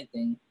can't do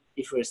anything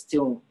if we're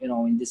still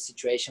in this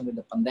situation with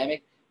the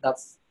pandemic.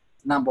 That's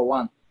number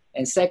one.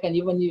 And second,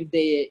 even if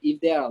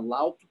they are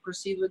allowed to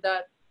proceed with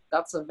that,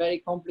 that's a very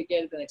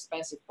complicated and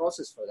expensive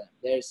process for them.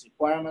 There's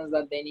requirements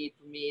that they need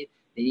to meet.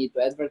 They need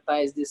to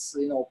advertise this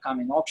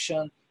coming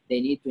auction.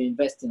 They need to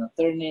invest in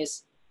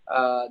attorneys.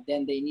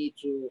 Then they need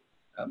to,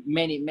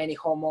 many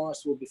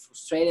homeowners will be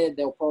frustrated.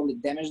 They'll probably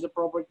damage the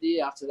property.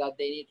 After that,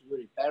 they need to do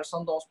repairs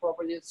on those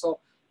properties.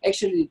 So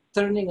actually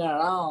turning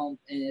around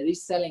and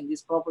reselling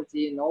this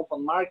property in the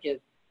open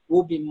market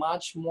will be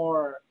much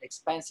more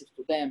expensive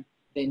to them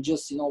than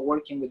just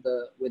working with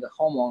the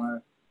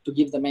homeowner to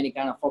give them any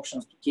kind of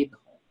options to keep the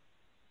home.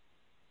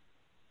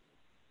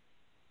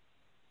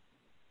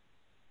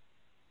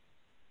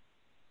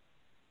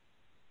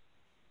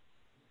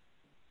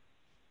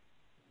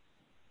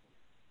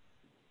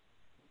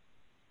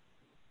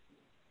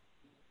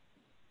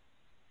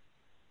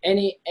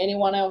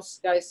 Anyone else,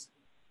 guys?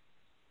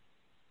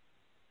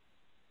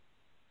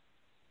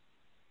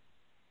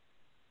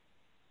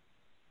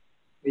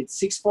 It's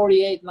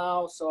 6:48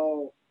 now,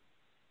 so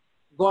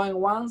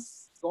going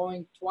once,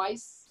 going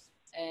twice,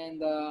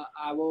 and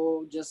I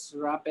will just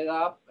wrap it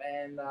up.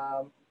 And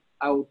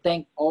I will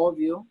thank all of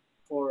you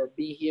for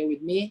being here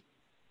with me.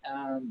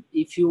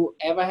 If you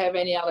ever have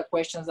any other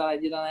questions that I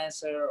didn't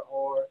answer,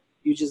 or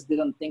you just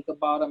didn't think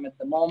about them at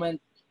the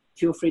moment,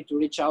 feel free to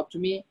reach out to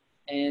me.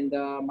 And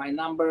my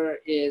number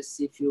is,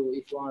 if you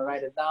want to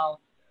write it down,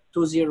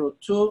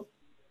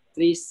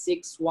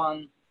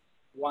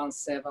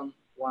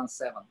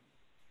 202-361-1717.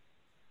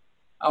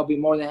 I'll be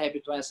more than happy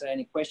to answer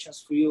any questions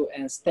for you.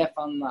 And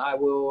Stefan,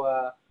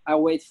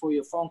 I'll wait for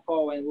your phone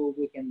call, and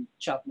we can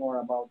chat more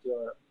about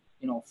your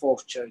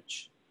Falls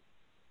Church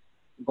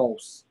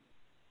goals.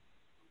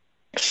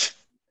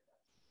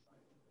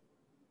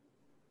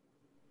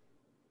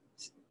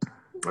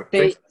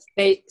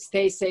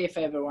 Stay safe,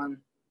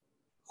 everyone.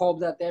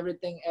 Hope that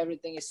everything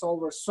is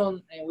over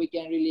soon, and we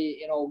can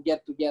really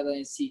get together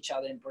and see each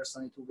other in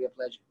person. It will be a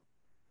pleasure.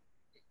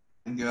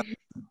 Thank you.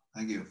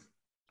 Thank you.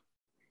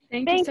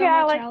 Thank you so you,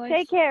 much, Alex. Alex.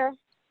 Take care.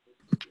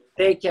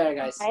 Take care,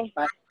 guys. Bye.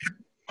 Bye.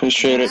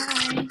 Appreciate it.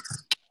 Bye.